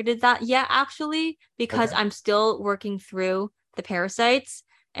targeted that yet, actually, because I'm still working through the parasites.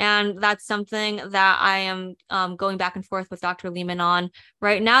 And that's something that I am going back and forth with Dr. Lehman on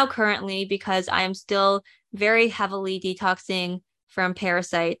right now, currently, because I am still very heavily detoxing from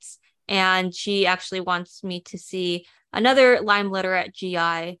parasites. And she actually wants me to see another Lyme literate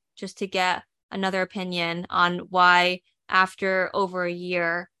GI just to get another opinion on why, after over a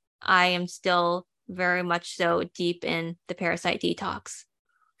year, I am still very much so deep in the parasite detox.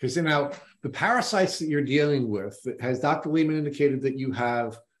 Because now the parasites that you're dealing with, has Dr. Lehman indicated that you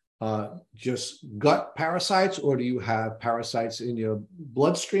have just gut parasites, or do you have parasites in your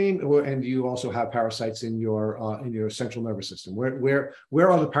bloodstream, and do you also have parasites in your central nervous system? Where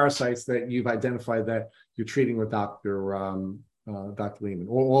are the parasites that you've identified that you're treating with Dr. Lehman,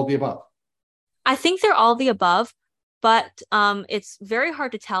 or all the above? I think they're all the above, but it's very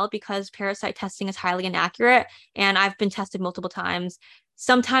hard to tell because parasite testing is highly inaccurate, and I've been tested multiple times.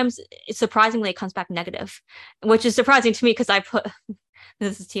 Sometimes, surprisingly, it comes back negative, which is surprising to me because I put,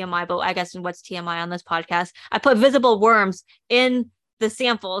 this is TMI, but I guess what's TMI on this podcast? I put visible worms in the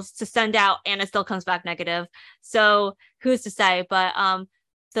samples to send out, and it still comes back negative. So who's to say? But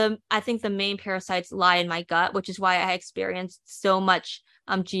I think the main parasites lie in my gut, which is why I experienced so much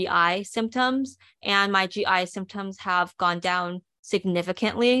GI symptoms, and my GI symptoms have gone down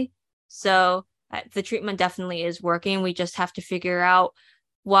significantly. So the treatment definitely is working. We just have to figure out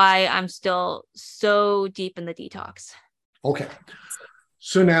why I'm still so deep in the detox. Okay.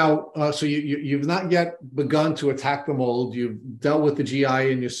 So now, so you've not yet begun to attack the mold. You've dealt with the GI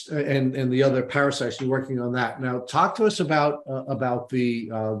and the other parasites. You're working on that. Now, talk to us about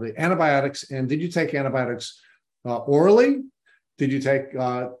the antibiotics. And did you take antibiotics orally? Did you take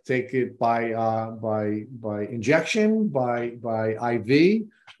it by injection, by IV,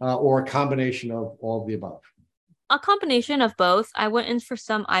 or a combination of all of the above? A combination of both. I went in for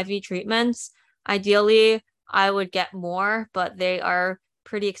some IV treatments. Ideally, I would get more, but they are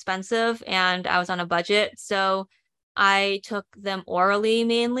pretty expensive and I was on a budget. So I took them orally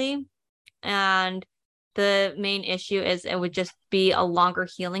mainly. And the main issue is it would just be a longer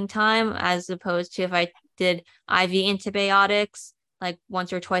healing time, as opposed to if I did IV antibiotics like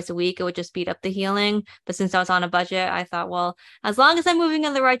once or twice a week, it would just speed up the healing. But since I was on a budget, I thought, well, as long as I'm moving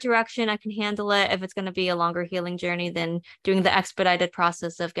in the right direction, I can handle it. If it's going to be a longer healing journey than doing the expedited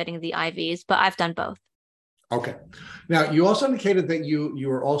process of getting the IVs. But I've done both. Okay. Now, you also indicated that you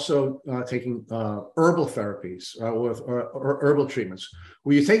were also taking herbal therapies or herbal treatments.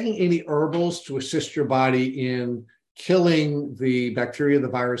 Were you taking any herbals to assist your body in killing the bacteria, the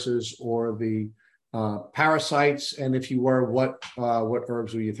viruses, or the parasites? And if you were, what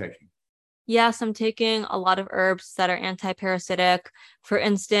herbs were you taking? Yes, I'm taking a lot of herbs that are anti-parasitic. For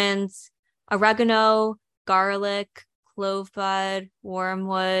instance, oregano, garlic, clove bud,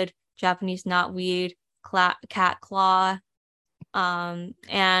 wormwood, Japanese knotweed, cat claw,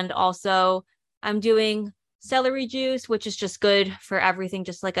 and also I'm doing celery juice, which is just good for everything,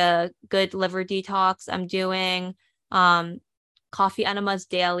 just like a good liver detox. I'm doing coffee enemas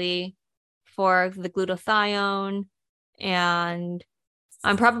daily for the glutathione, and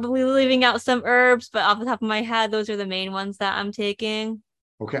I'm probably leaving out some herbs, but off the top of my head, those are the main ones that I'm taking.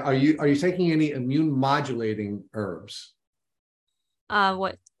 Okay. Are you taking any immune modulating herbs?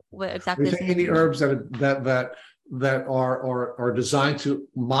 What exactly? Are you taking any herbs that are designed to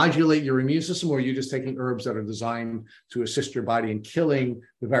modulate your immune system, or are you just taking herbs that are designed to assist your body in killing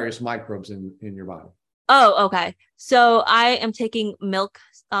the various microbes in your body? Oh, okay. So I am taking milk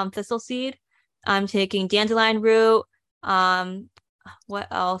thistle seed. I'm taking dandelion root. What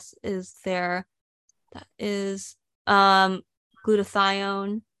else is there? That is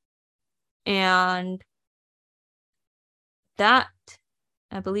glutathione, and that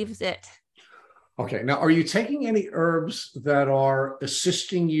I believe is it. Okay. Now, are you taking any herbs that are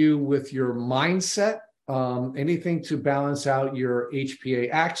assisting you with your mindset? Anything to balance out your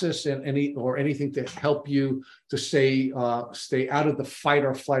HPA axis, and anything to help you to stay out of the fight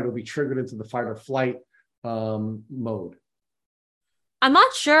or flight, or be triggered into the fight or flight mode? I'm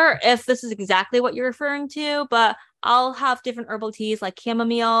not sure if this is exactly what you're referring to, but I'll have different herbal teas like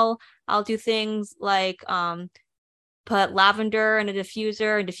chamomile. I'll do things like put lavender in a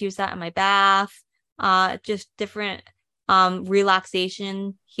diffuser and diffuse that in my bath. Just different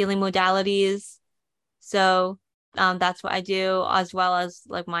relaxation healing modalities. So that's what I do, as well as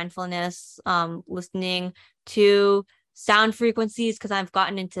like mindfulness, listening to sound frequencies because I've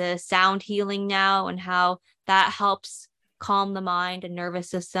gotten into sound healing now and how that helps calm the mind and nervous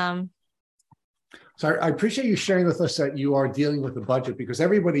system. So I appreciate you sharing with us that you are dealing with a budget, because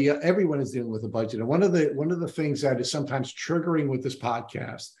everyone is dealing with a budget. And one of the things that is sometimes triggering with this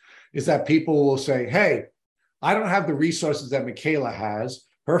podcast is that people will say, hey, I don't have the resources that Michaela has.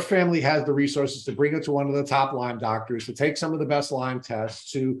 Her family has the resources to bring her to one of the top Lyme doctors, to take some of the best Lyme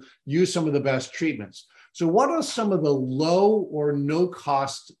tests, to use some of the best treatments. So what are some of the low or no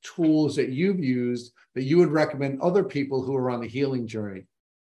cost tools that you've used that you would recommend other people who are on the healing journey?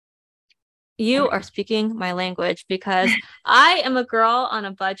 You are speaking my language, because I am a girl on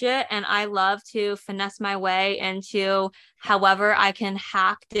a budget and I love to finesse my way into however I can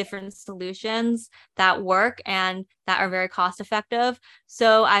hack different solutions that work and that are very cost effective.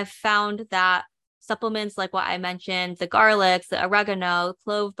 So I've found that supplements like what I mentioned, the garlics, the oregano,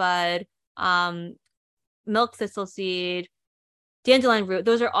 clove bud, milk thistle seed, dandelion root,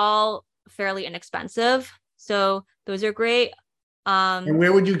 those are all fairly inexpensive. So those are great. And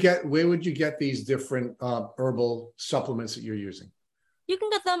where would you get these different herbal supplements that you're using? You can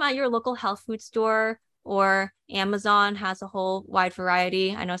get them at your local health food store, or Amazon has a whole wide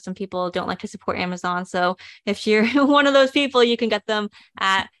variety. I know some people don't like to support Amazon. So if you're one of those people, you can get them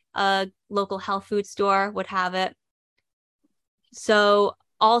at a local health food store would have it. So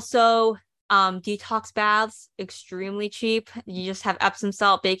also detox baths, extremely cheap. You just have Epsom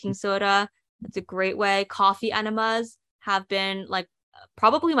salt, baking soda. It's a great way. Coffee enemas have been like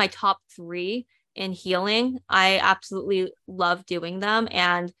probably my top 3 in healing. I absolutely love doing them.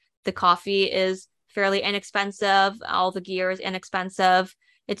 And the coffee is fairly inexpensive. All the gear is inexpensive.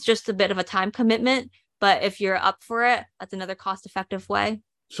 It's just a bit of a time commitment. But if you're up for it, that's another cost-effective way.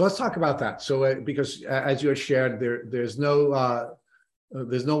 So let's talk about that. So because as you have shared, there's no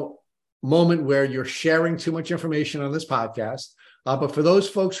moment where you're sharing too much information on this podcast. But for those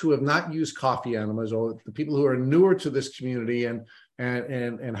folks who have not used coffee enemas, or the people who are newer to this community and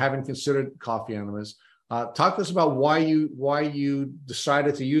haven't considered coffee enemas, talk to us about why you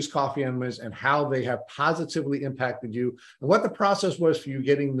decided to use coffee enemas and how they have positively impacted you, and what the process was for you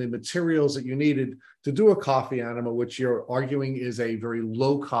getting the materials that you needed to do a coffee enema, which you're arguing is a very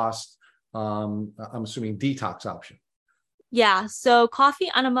low cost, I'm assuming, detox option. Yeah, so coffee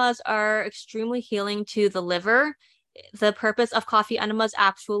enemas are extremely healing to the liver. The purpose of coffee enemas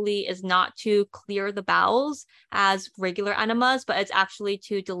actually is not to clear the bowels as regular enemas, but it's actually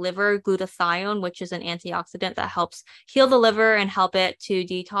to deliver glutathione, which is an antioxidant that helps heal the liver and help it to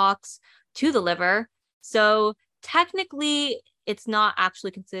detox to the liver. So technically, it's not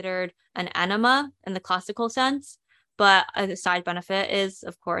actually considered an enema in the classical sense. But a side benefit is,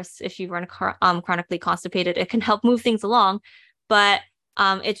 of course, if you run chronically constipated, it can help move things along. But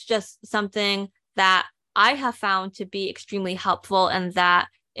it's just something that I have found to be extremely helpful, and that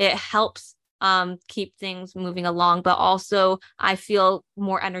it helps keep things moving along. But also, I feel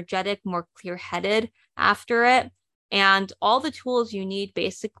more energetic, more clear-headed after it. And all the tools you need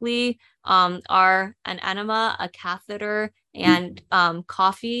basically are an enema, a catheter, and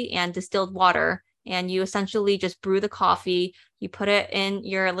coffee and distilled water. And you essentially just brew the coffee, you put it in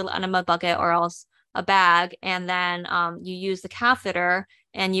your little enema bucket or else a bag, and then you use the catheter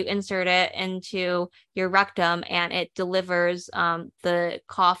and you insert it into your rectum, and it delivers the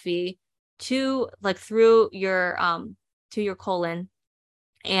coffee to through your to your colon,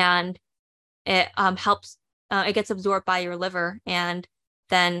 and it helps it gets absorbed by your liver, and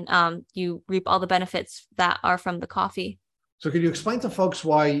then you reap all the benefits that are from the coffee. So could you explain to folks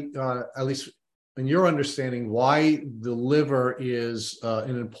why, at least in your understanding, why the liver is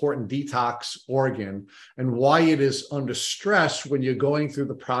an important detox organ, and why it is under stress when you're going through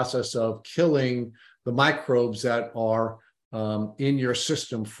the process of killing the microbes that are in your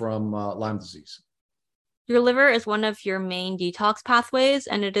system from Lyme disease? Your liver is one of your main detox pathways,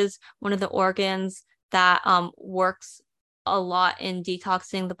 and it is one of the organs that works a lot in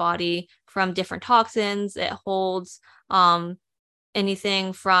detoxing the body from different toxins. It holds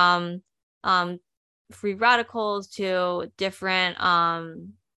anything from free radicals to different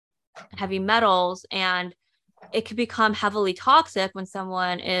heavy metals, and it can become heavily toxic when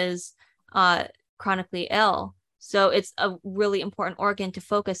someone is chronically ill. So it's a really important organ to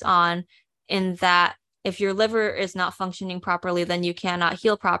focus on, in that if your liver is not functioning properly, then you cannot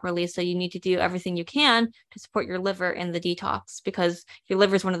heal properly. So you need to do everything you can to support your liver in the detox, because your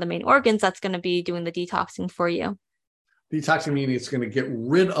liver is one of the main organs that's going to be doing the detoxing for you. Detoxing meaning it's going to get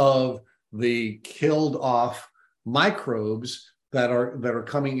rid of the killed off microbes that are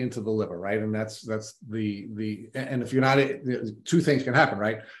coming into the liver, right? And that's the and if you're not, 2 things can happen,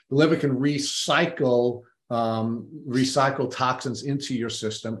 right? The liver can recycle recycle toxins into your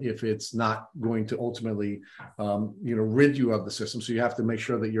system if it's not going to ultimately, rid you of the system. So you have to make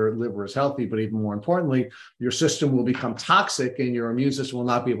sure that your liver is healthy, but even more importantly, your system will become toxic and your immune system will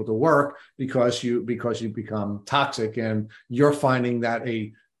not be able to work because you become toxic. And you're finding that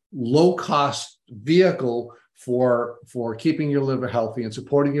a low-cost vehicle for keeping your liver healthy and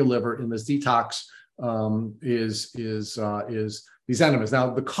supporting your liver in this detox is these enemas. Now,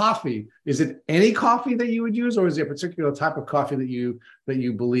 the coffee, is it any coffee that you would use, or is there a particular type of coffee that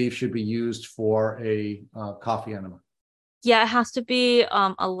you believe should be used for a coffee enema? Yeah, it has to be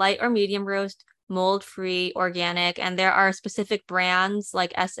a light or medium roast, mold-free, organic, and there are specific brands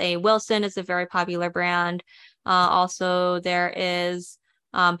like S.A. Wilson is a very popular brand. Also, there is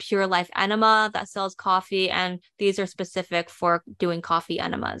Pure Life Enema that sells coffee, and these are specific for doing coffee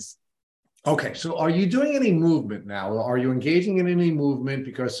enemas. Okay, so are you doing any movement now? Are you engaging in any movement?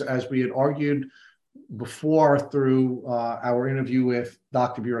 Because as we had argued before through our interview with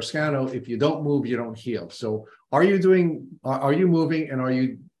Dr. Burrascano, if you don't move, you don't heal. So are you moving, and are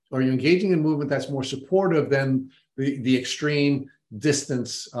you engaging in movement that's more supportive than the extreme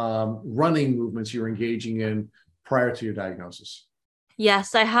distance running movements you're engaging in prior to your diagnosis?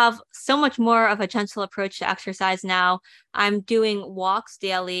 Yes, I have so much more of a gentle approach to exercise now. I'm doing walks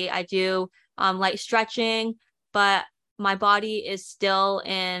daily. I do light stretching, but my body is still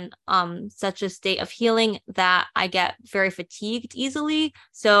in such a state of healing that I get very fatigued easily.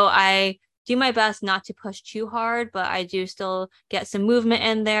 So I do my best not to push too hard, but I do still get some movement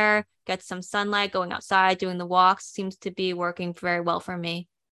in there, get some sunlight, going outside, doing the walks seems to be working very well for me.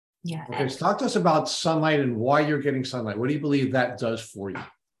 Yeah. Okay, so talk to us about sunlight and why you're getting sunlight. What do you believe that does for you?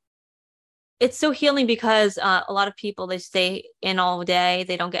 It's so healing because a lot of people, they stay in all day,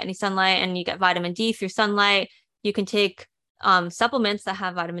 they don't get any sunlight, and you get vitamin D through sunlight. You can take supplements that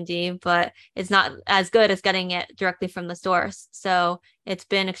have vitamin D, but it's not as good as getting it directly from the source. So it's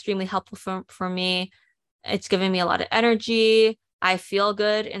been extremely helpful for me. It's given me a lot of energy. I feel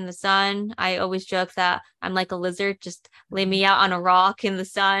good in the sun. I always joke that I'm like a lizard. Just lay me out on a rock in the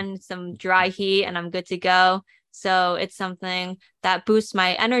sun, some dry heat, and I'm good to go. So it's something that boosts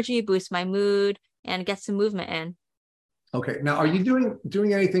my energy, boosts my mood, and gets some movement in. Okay. Now, are you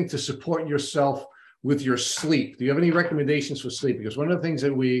doing anything to support yourself with your sleep? Do you have any recommendations for sleep? Because one of the things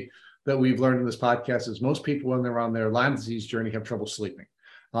that we've learned in this podcast is most people, when they're on their Lyme disease journey, have trouble sleeping.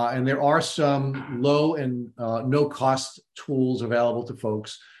 And there are some low and no cost tools available to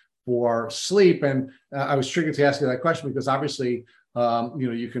folks for sleep. And I was triggered to ask you that question because obviously,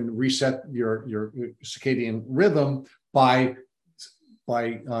 you can reset your circadian rhythm by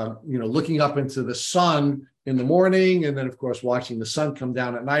looking up into the sun in the morning, and then of course watching the sun come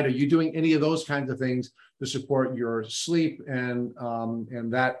down at night. Are you doing any of those kinds of things to support your sleep and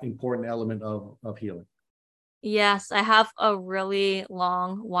that important element of healing? Yes, I have a really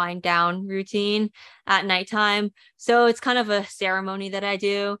long wind down routine at nighttime. So it's kind of a ceremony that I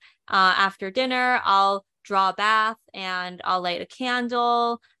do. After dinner, I'll draw a bath and I'll light a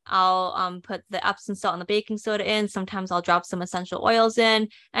candle. I'll put the Epsom salt and the baking soda in. Sometimes I'll drop some essential oils in.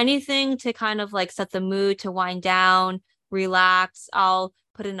 Anything to kind of like set the mood to wind down, relax. I'll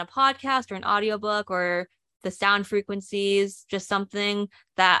put in a podcast or an audiobook or the sound frequencies, just something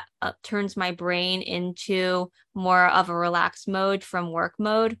that turns my brain into more of a relaxed mode from work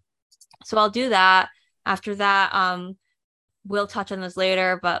mode. So I'll do that. After that, we'll touch on this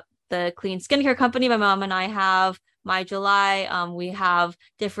later, but the clean skincare company my mom and I have, My July, we have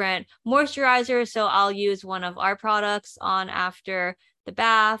different moisturizers. So I'll use one of our products on after the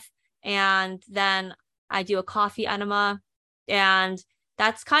bath. And then I do a coffee enema. And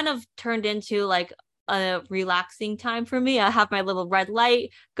that's kind of turned into like a relaxing time for me. I have my little red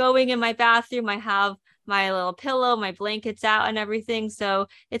light going in my bathroom. I have my little pillow, my blankets out and everything. So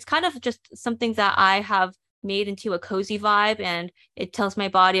it's kind of just something that I have made into a cozy vibe, and it tells my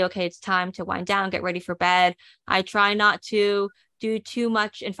body, okay, it's time to wind down, get ready for bed. I try not to do too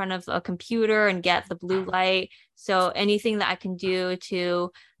much in front of a computer and get the blue light. So anything that I can do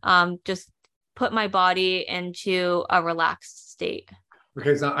to just put my body into a relaxed state.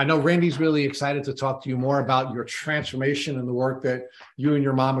 Because I know Randy's really excited to talk to you more about your transformation and the work that you and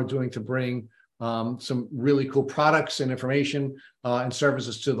your mom are doing to bring some really cool products and information and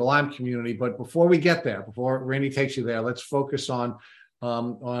services to the Lyme community. But before we get there, before Randy takes you there, let's focus on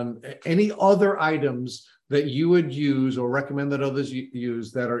any other items that you would use or recommend that others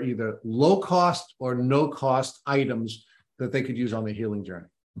use that are either low cost or no cost items that they could use on the healing journey.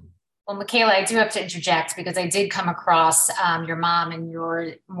 Well, Michaela, I do have to interject because I did come across your mom and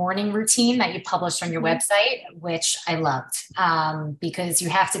your morning routine that you published on your website, which I loved because you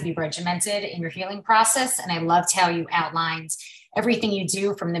have to be regimented in your healing process. And I loved how you outlined everything you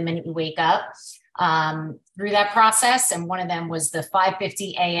do from the minute you wake up through that process. And one of them was the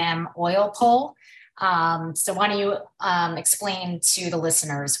 5:50 a.m. oil pull. So why don't you explain to the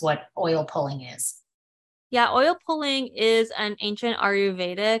listeners what oil pulling is? Yeah, oil pulling is an ancient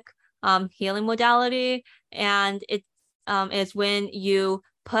Ayurvedic healing modality, and it is when you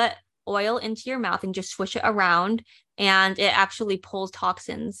put oil into your mouth and just swish it around, and it actually pulls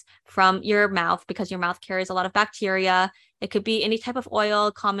toxins from your mouth because your mouth carries a lot of bacteria. It could be any type of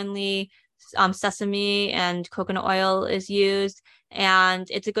oil, commonly sesame and coconut oil is used, and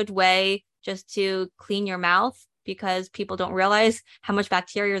it's a good way just to clean your mouth because people don't realize how much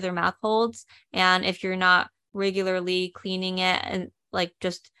bacteria their mouth holds. And if you're not regularly cleaning it and like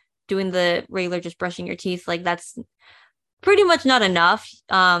just doing the regular, just brushing your teeth, like that's pretty much not enough.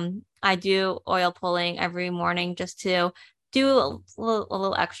 I do oil pulling every morning just to do a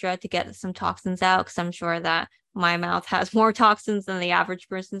little extra to get some toxins out because I'm sure that my mouth has more toxins than the average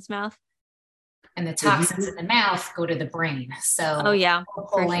person's mouth. And the toxins in the mouth go to the brain. So oh yeah,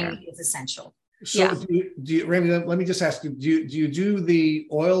 pulling is essential. So yeah. do you, Rami, let me just ask you, do you do the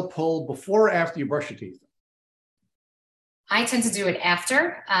oil pull before or after you brush your teeth? I tend to do it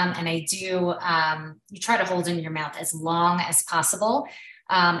after, and I do, you try to hold it in your mouth as long as possible.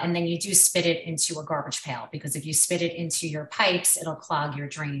 And then you do spit it into a garbage pail because if you spit it into your pipes, it'll clog your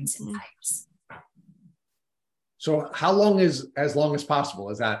drains and pipes. So how long is as long as possible?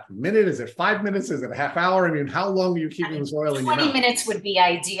 Is that a minute? Is it 5 minutes? Is it a half hour? I mean, how long are you keeping this oil in your mouth? 20 minutes would be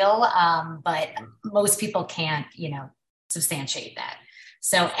ideal, but most people can't, substantiate that.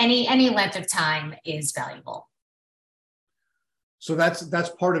 So any length of time is valuable. So that's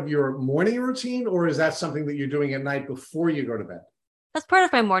part of your morning routine, or is that something that you're doing at night before you go to bed? That's part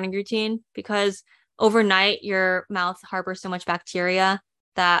of my morning routine because overnight your mouth harbors so much bacteria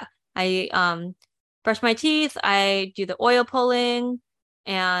that I brush my teeth, I do the oil pulling,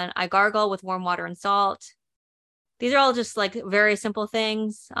 and I gargle with warm water and salt. These are all just like very simple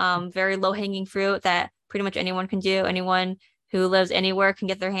things, very low-hanging fruit that pretty much anyone can do. Anyone who lives anywhere can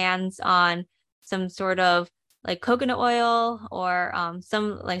get their hands on some sort of like coconut oil or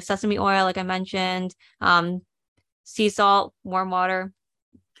some like sesame oil, like I mentioned, sea salt, warm water,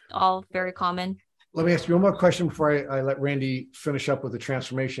 all very common. Let me ask you one more question before I let Randy finish up with the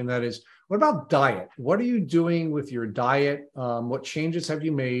transformation. That is, what about diet? What are you doing with your diet? What changes have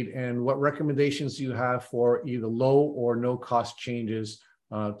you made? And what recommendations do you have for either low or no cost changes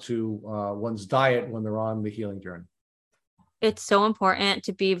to one's diet when they're on the healing journey? It's so important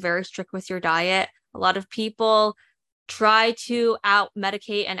to be very strict with your diet. A lot of people try to out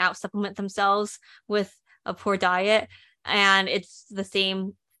medicate and out supplement themselves with a poor diet. And it's the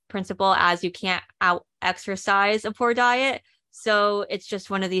same principle as you can't out exercise a poor diet. So it's just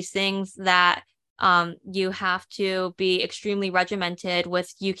one of these things that you have to be extremely regimented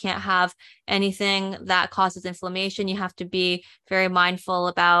with. You can't have anything that causes inflammation. You have to be very mindful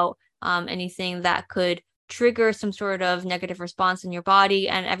about anything that could trigger some sort of negative response in your body.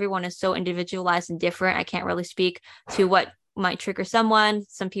 And everyone is so individualized and different. I can't really speak to what might trigger someone.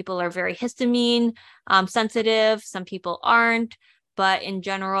 Some people are very histamine sensitive. Some people aren't. But in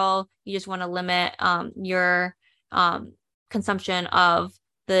general, you just want to limit your consumption of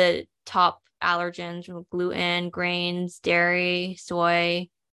the top allergens, gluten, grains, dairy, soy,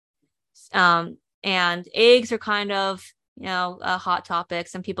 and eggs are kind of, a hot topic.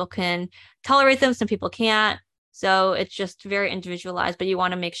 Some people can tolerate them, some people can't. So it's just very individualized, but you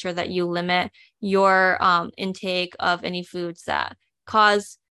want to make sure that you limit your intake of any foods that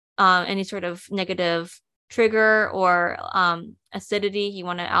cause any sort of negative trigger or acidity. You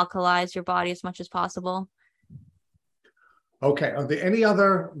want to alkalize your body as much as possible. Okay. Are there any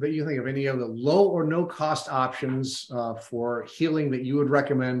other that you think of, any other low or no cost options for healing that you would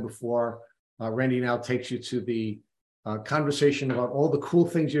recommend before Randy now takes you to the conversation about all the cool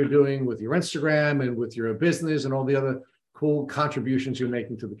things you're doing with your Instagram and with your business and all the other cool contributions you're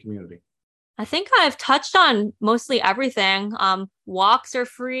making to the community? I think I've touched on mostly everything. Walks are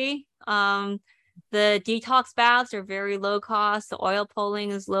free. The detox baths are very low cost. The oil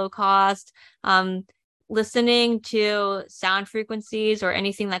pulling is low cost. Listening to sound frequencies or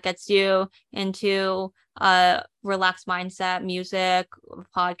anything that gets you into a relaxed mindset, music,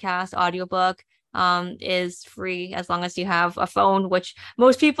 podcast, audiobook, is free as long as you have a phone, which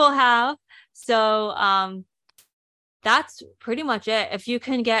most people have. So that's pretty much it. If you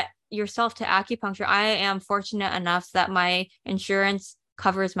can get yourself to acupuncture, I am fortunate enough that my insurance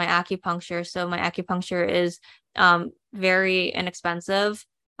covers my acupuncture. So my acupuncture is very inexpensive.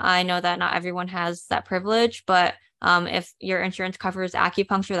 I know that not everyone has that privilege, but if your insurance covers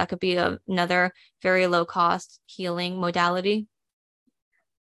acupuncture, that could be another very low cost healing modality.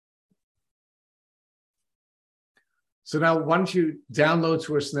 So now, why don't you download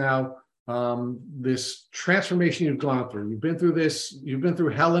to us now this transformation you've gone through? You've been through this, you've been through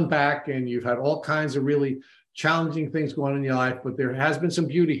hell and back, and you've had all kinds of really challenging things going on in your life, but there has been some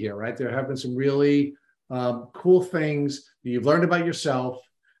beauty here, right? There have been some really cool things that you've learned about yourself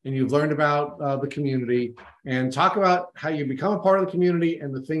and you've learned about the community. And talk about how you become a part of the community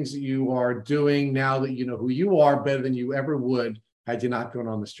and the things that you are doing now that you know who you are better than you ever would had you not gone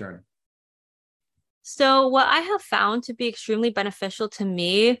on this journey. So what I have found to be extremely beneficial to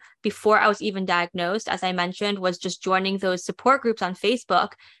me before I was even diagnosed, as I mentioned, was just joining those support groups on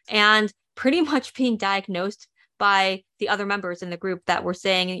Facebook and pretty much being diagnosed by the other members in the group that were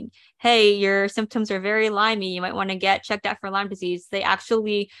saying, hey, your symptoms are very Lyme-y. You might want to get checked out for Lyme disease. They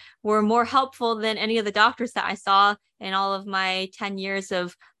actually were more helpful than any of the doctors that I saw in all of my 10 years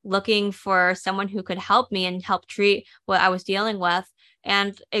of looking for someone who could help me and help treat what I was dealing with.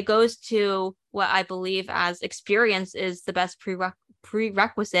 And it goes to what I believe as experience is the best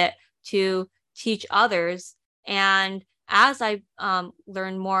prerequisite to teach others. And as I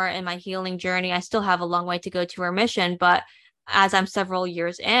learn more in my healing journey, I still have a long way to go to remission. But as I'm several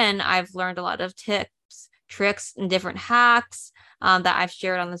years in, I've learned a lot of tips, tricks, and different hacks that I've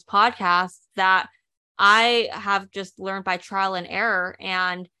shared on this podcast that I have just learned by trial and error.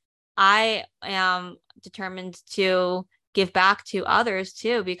 And I am determined to give back to others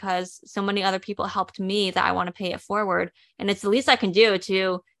too, because so many other people helped me that I want to pay it forward. And it's the least I can do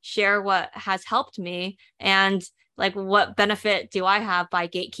to share what has helped me. And like, what benefit do I have by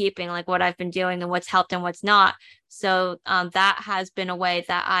gatekeeping, like what I've been doing and what's helped and what's not? So that has been a way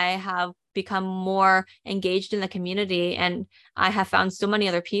that I have become more engaged in the community. And I have found so many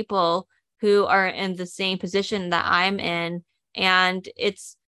other people who are in the same position that I'm in. And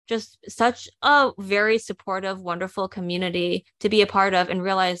it's just such a very supportive, wonderful community to be a part of, and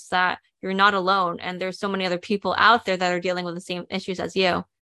realize that you're not alone. And there's so many other people out there that are dealing with the same issues as you.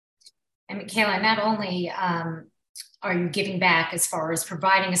 And Michaela, not only are you giving back as far as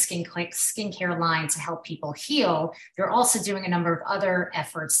providing a skincare line to help people heal, you're also doing a number of other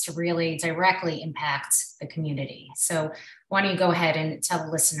efforts to really directly impact the community. So why don't you go ahead and tell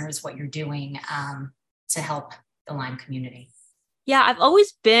the listeners what you're doing to help the Lyme community? Yeah, I've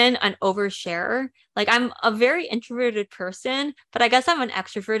always been an oversharer. Like, I'm a very introverted person, but I guess I'm an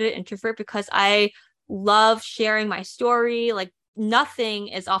extroverted introvert because I love sharing my story. Like, nothing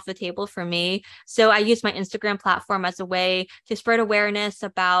is off the table for me. So I use my Instagram platform as a way to spread awareness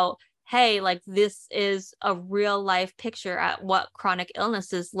about, hey, like, this is a real life picture at what chronic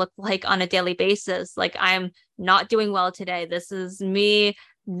illnesses look like on a daily basis. Like, I'm not doing well today. This is me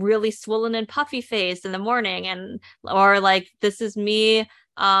really swollen and puffy face in the morning, or like, this is me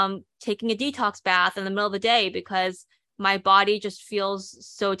taking a detox bath in the middle of the day because my body just feels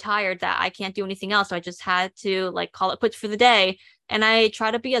so tired that I can't do anything else. So I just had to like call it quits for the day. And I try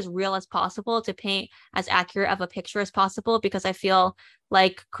to be as real as possible to paint as accurate of a picture as possible, because I feel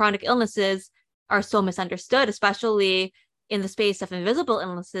like chronic illnesses are so misunderstood, especially in the space of invisible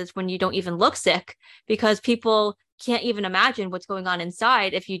illnesses when you don't even look sick, because people can't even imagine what's going on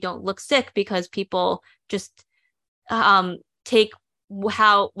inside if you don't look sick, because people just take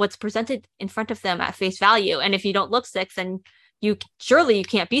what's presented in front of them at face value. And if you don't look sick, then you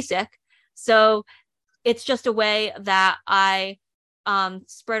can't be sick. So it's just a way that I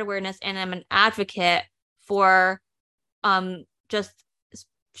spread awareness, and I'm an advocate for just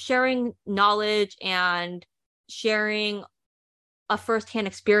sharing knowledge and sharing a firsthand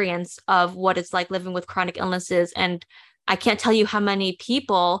experience of what it's like living with chronic illnesses. And I can't tell you how many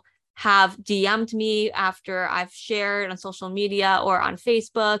people have DM'd me after I've shared on social media or on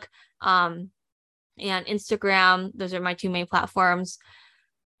Facebook and Instagram. Those are my two main platforms,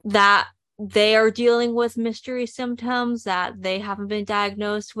 that they are dealing with mystery symptoms that they haven't been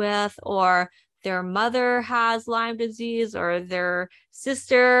diagnosed with, or their mother has Lyme disease, or their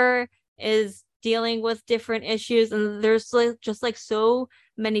sister is dealing with different issues. And there's just so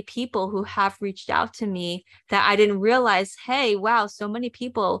many people who have reached out to me that I didn't realize, hey, wow, so many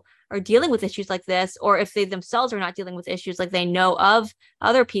people are dealing with issues like this. Or if they themselves are not dealing with issues, like they know of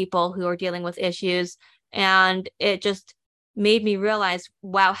other people who are dealing with issues. And it just made me realize,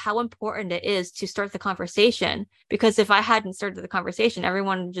 wow, how important it is to start the conversation. Because if I hadn't started the conversation,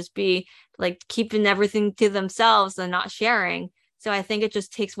 everyone would just be like keeping everything to themselves and not sharing. So I think it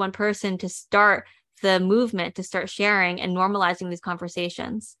just takes one person to start the movement to start sharing and normalizing these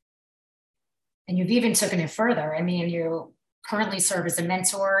conversations. And you've even taken it further. I mean, you currently serve as a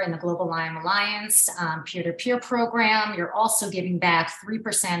mentor in the Global Lyme Alliance peer-to-peer program. You're also giving back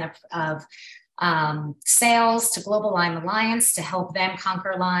 3% of sales to Global Lyme Alliance to help them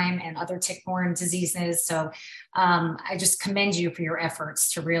conquer Lyme and other tick-borne diseases. So I just commend you for your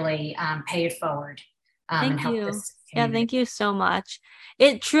efforts to really pay it forward. Thank and help you. This yeah, thank you so much.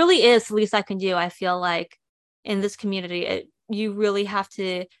 It truly is the least I can do. I feel like in this community, you really have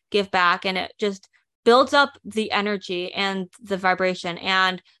to give back, and it just builds up the energy and the vibration.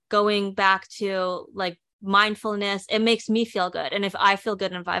 And going back to like mindfulness, it makes me feel good. And if I feel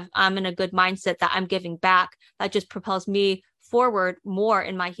good and if I'm in a good mindset that I'm giving back, that just propels me forward more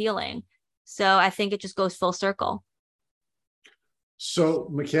in my healing. So I think it just goes full circle. So,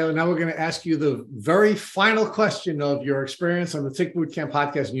 Michaela, now we're going to ask you the very final question of your experience on the Tick Bootcamp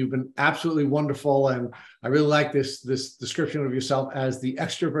podcast. And you've been absolutely wonderful. And I really like this description of yourself as the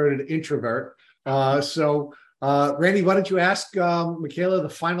extroverted introvert. Randy, why don't you ask Michaela the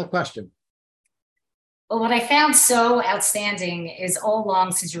final question? Well, what I found so outstanding is all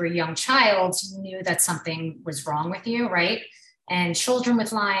along since you were a young child, you knew that something was wrong with you, right? And children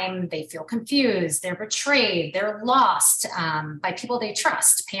with Lyme, they feel confused, they're betrayed, they're lost by people they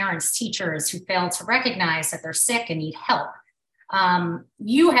trust, parents, teachers who fail to recognize that they're sick and need help.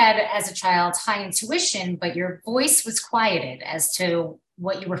 You had, as a child, high intuition, but your voice was quieted as to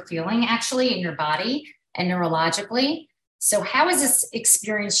what you were feeling actually in your body and neurologically. So how has this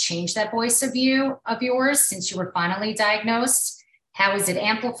experience changed that voice of yours since you were finally diagnosed? How is it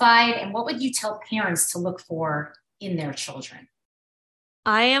amplified? And what would you tell parents to look for in their children?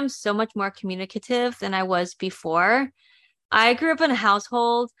 I am so much more communicative than I was before. I grew up in a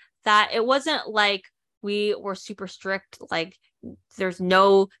household that it wasn't like we were super strict, like there's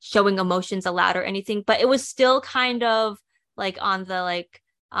no showing emotions allowed or anything, but it was still kind of like on the like,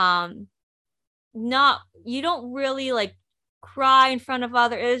 not, you don't really like cry in front of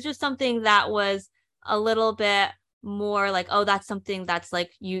others. It was just something that was a little bit more like, oh, that's something that's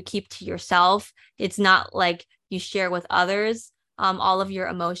like you keep to yourself. It's not like you share with others all of your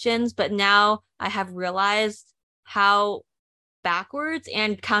emotions. But now I have realized how backwards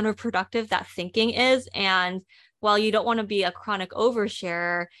and counterproductive that thinking is. And while you don't want to be a chronic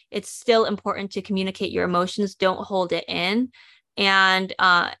oversharer, it's still important to communicate your emotions. Don't hold it in. And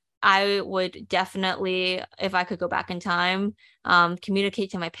I would definitely, if I could go back in time,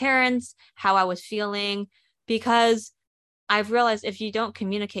 communicate to my parents how I was feeling, because I've realized if you don't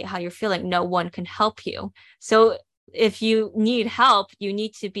communicate how you're feeling, no one can help you. So if you need help, you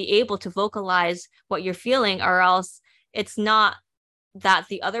need to be able to vocalize what you're feeling, or else it's not that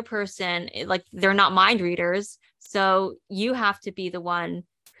the other person, like they're not mind readers. So you have to be the one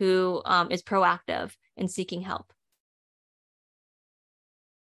who is proactive in seeking help.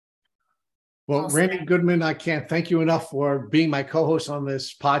 Well, Randy Goodman, I can't thank you enough for being my co-host on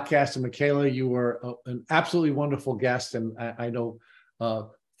this podcast. And Michaela, you were an absolutely wonderful guest. And I know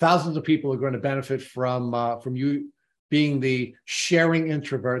thousands of people are going to benefit from you being the sharing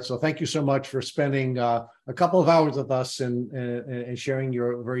introvert. So thank you so much for spending a couple of hours with us and sharing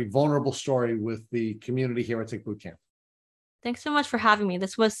your very vulnerable story with the community here at Tick Bootcamp. Thanks so much for having me.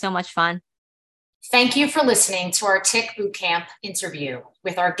 This was so much fun. Thank you for listening to our Tick Bootcamp interview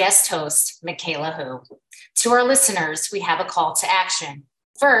with our guest host, Michaela Hu. To our listeners, we have a call to action.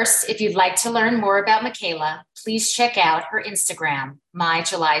 First, if you'd like to learn more about Michaela, please check out her Instagram, My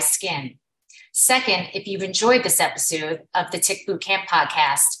July Skin. Second, if you've enjoyed this episode of the Tick Bootcamp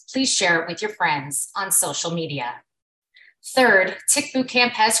podcast, please share it with your friends on social media. Third, Tick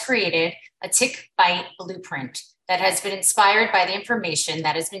Bootcamp has created a Tick Bite blueprint that has been inspired by the information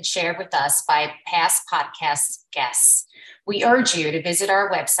that has been shared with us by past podcast guests. We urge you to visit our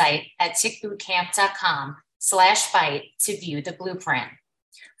website at tickbootcamp.com/bite to view the blueprint.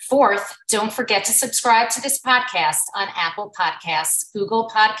 Fourth, don't forget to subscribe to this podcast on Apple Podcasts, Google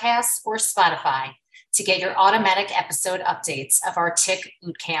Podcasts, or Spotify to get your automatic episode updates of our Tick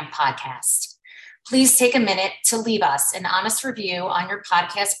Bootcamp podcast. Please take a minute to leave us an honest review on your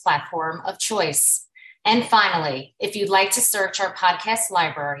podcast platform of choice. And finally, if you'd like to search our podcast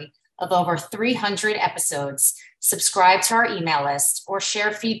library of over 300 episodes, subscribe to our email list, or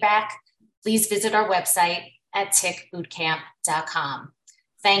share feedback, please visit our website at tickbootcamp.com.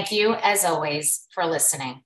 Thank you, as always, for listening.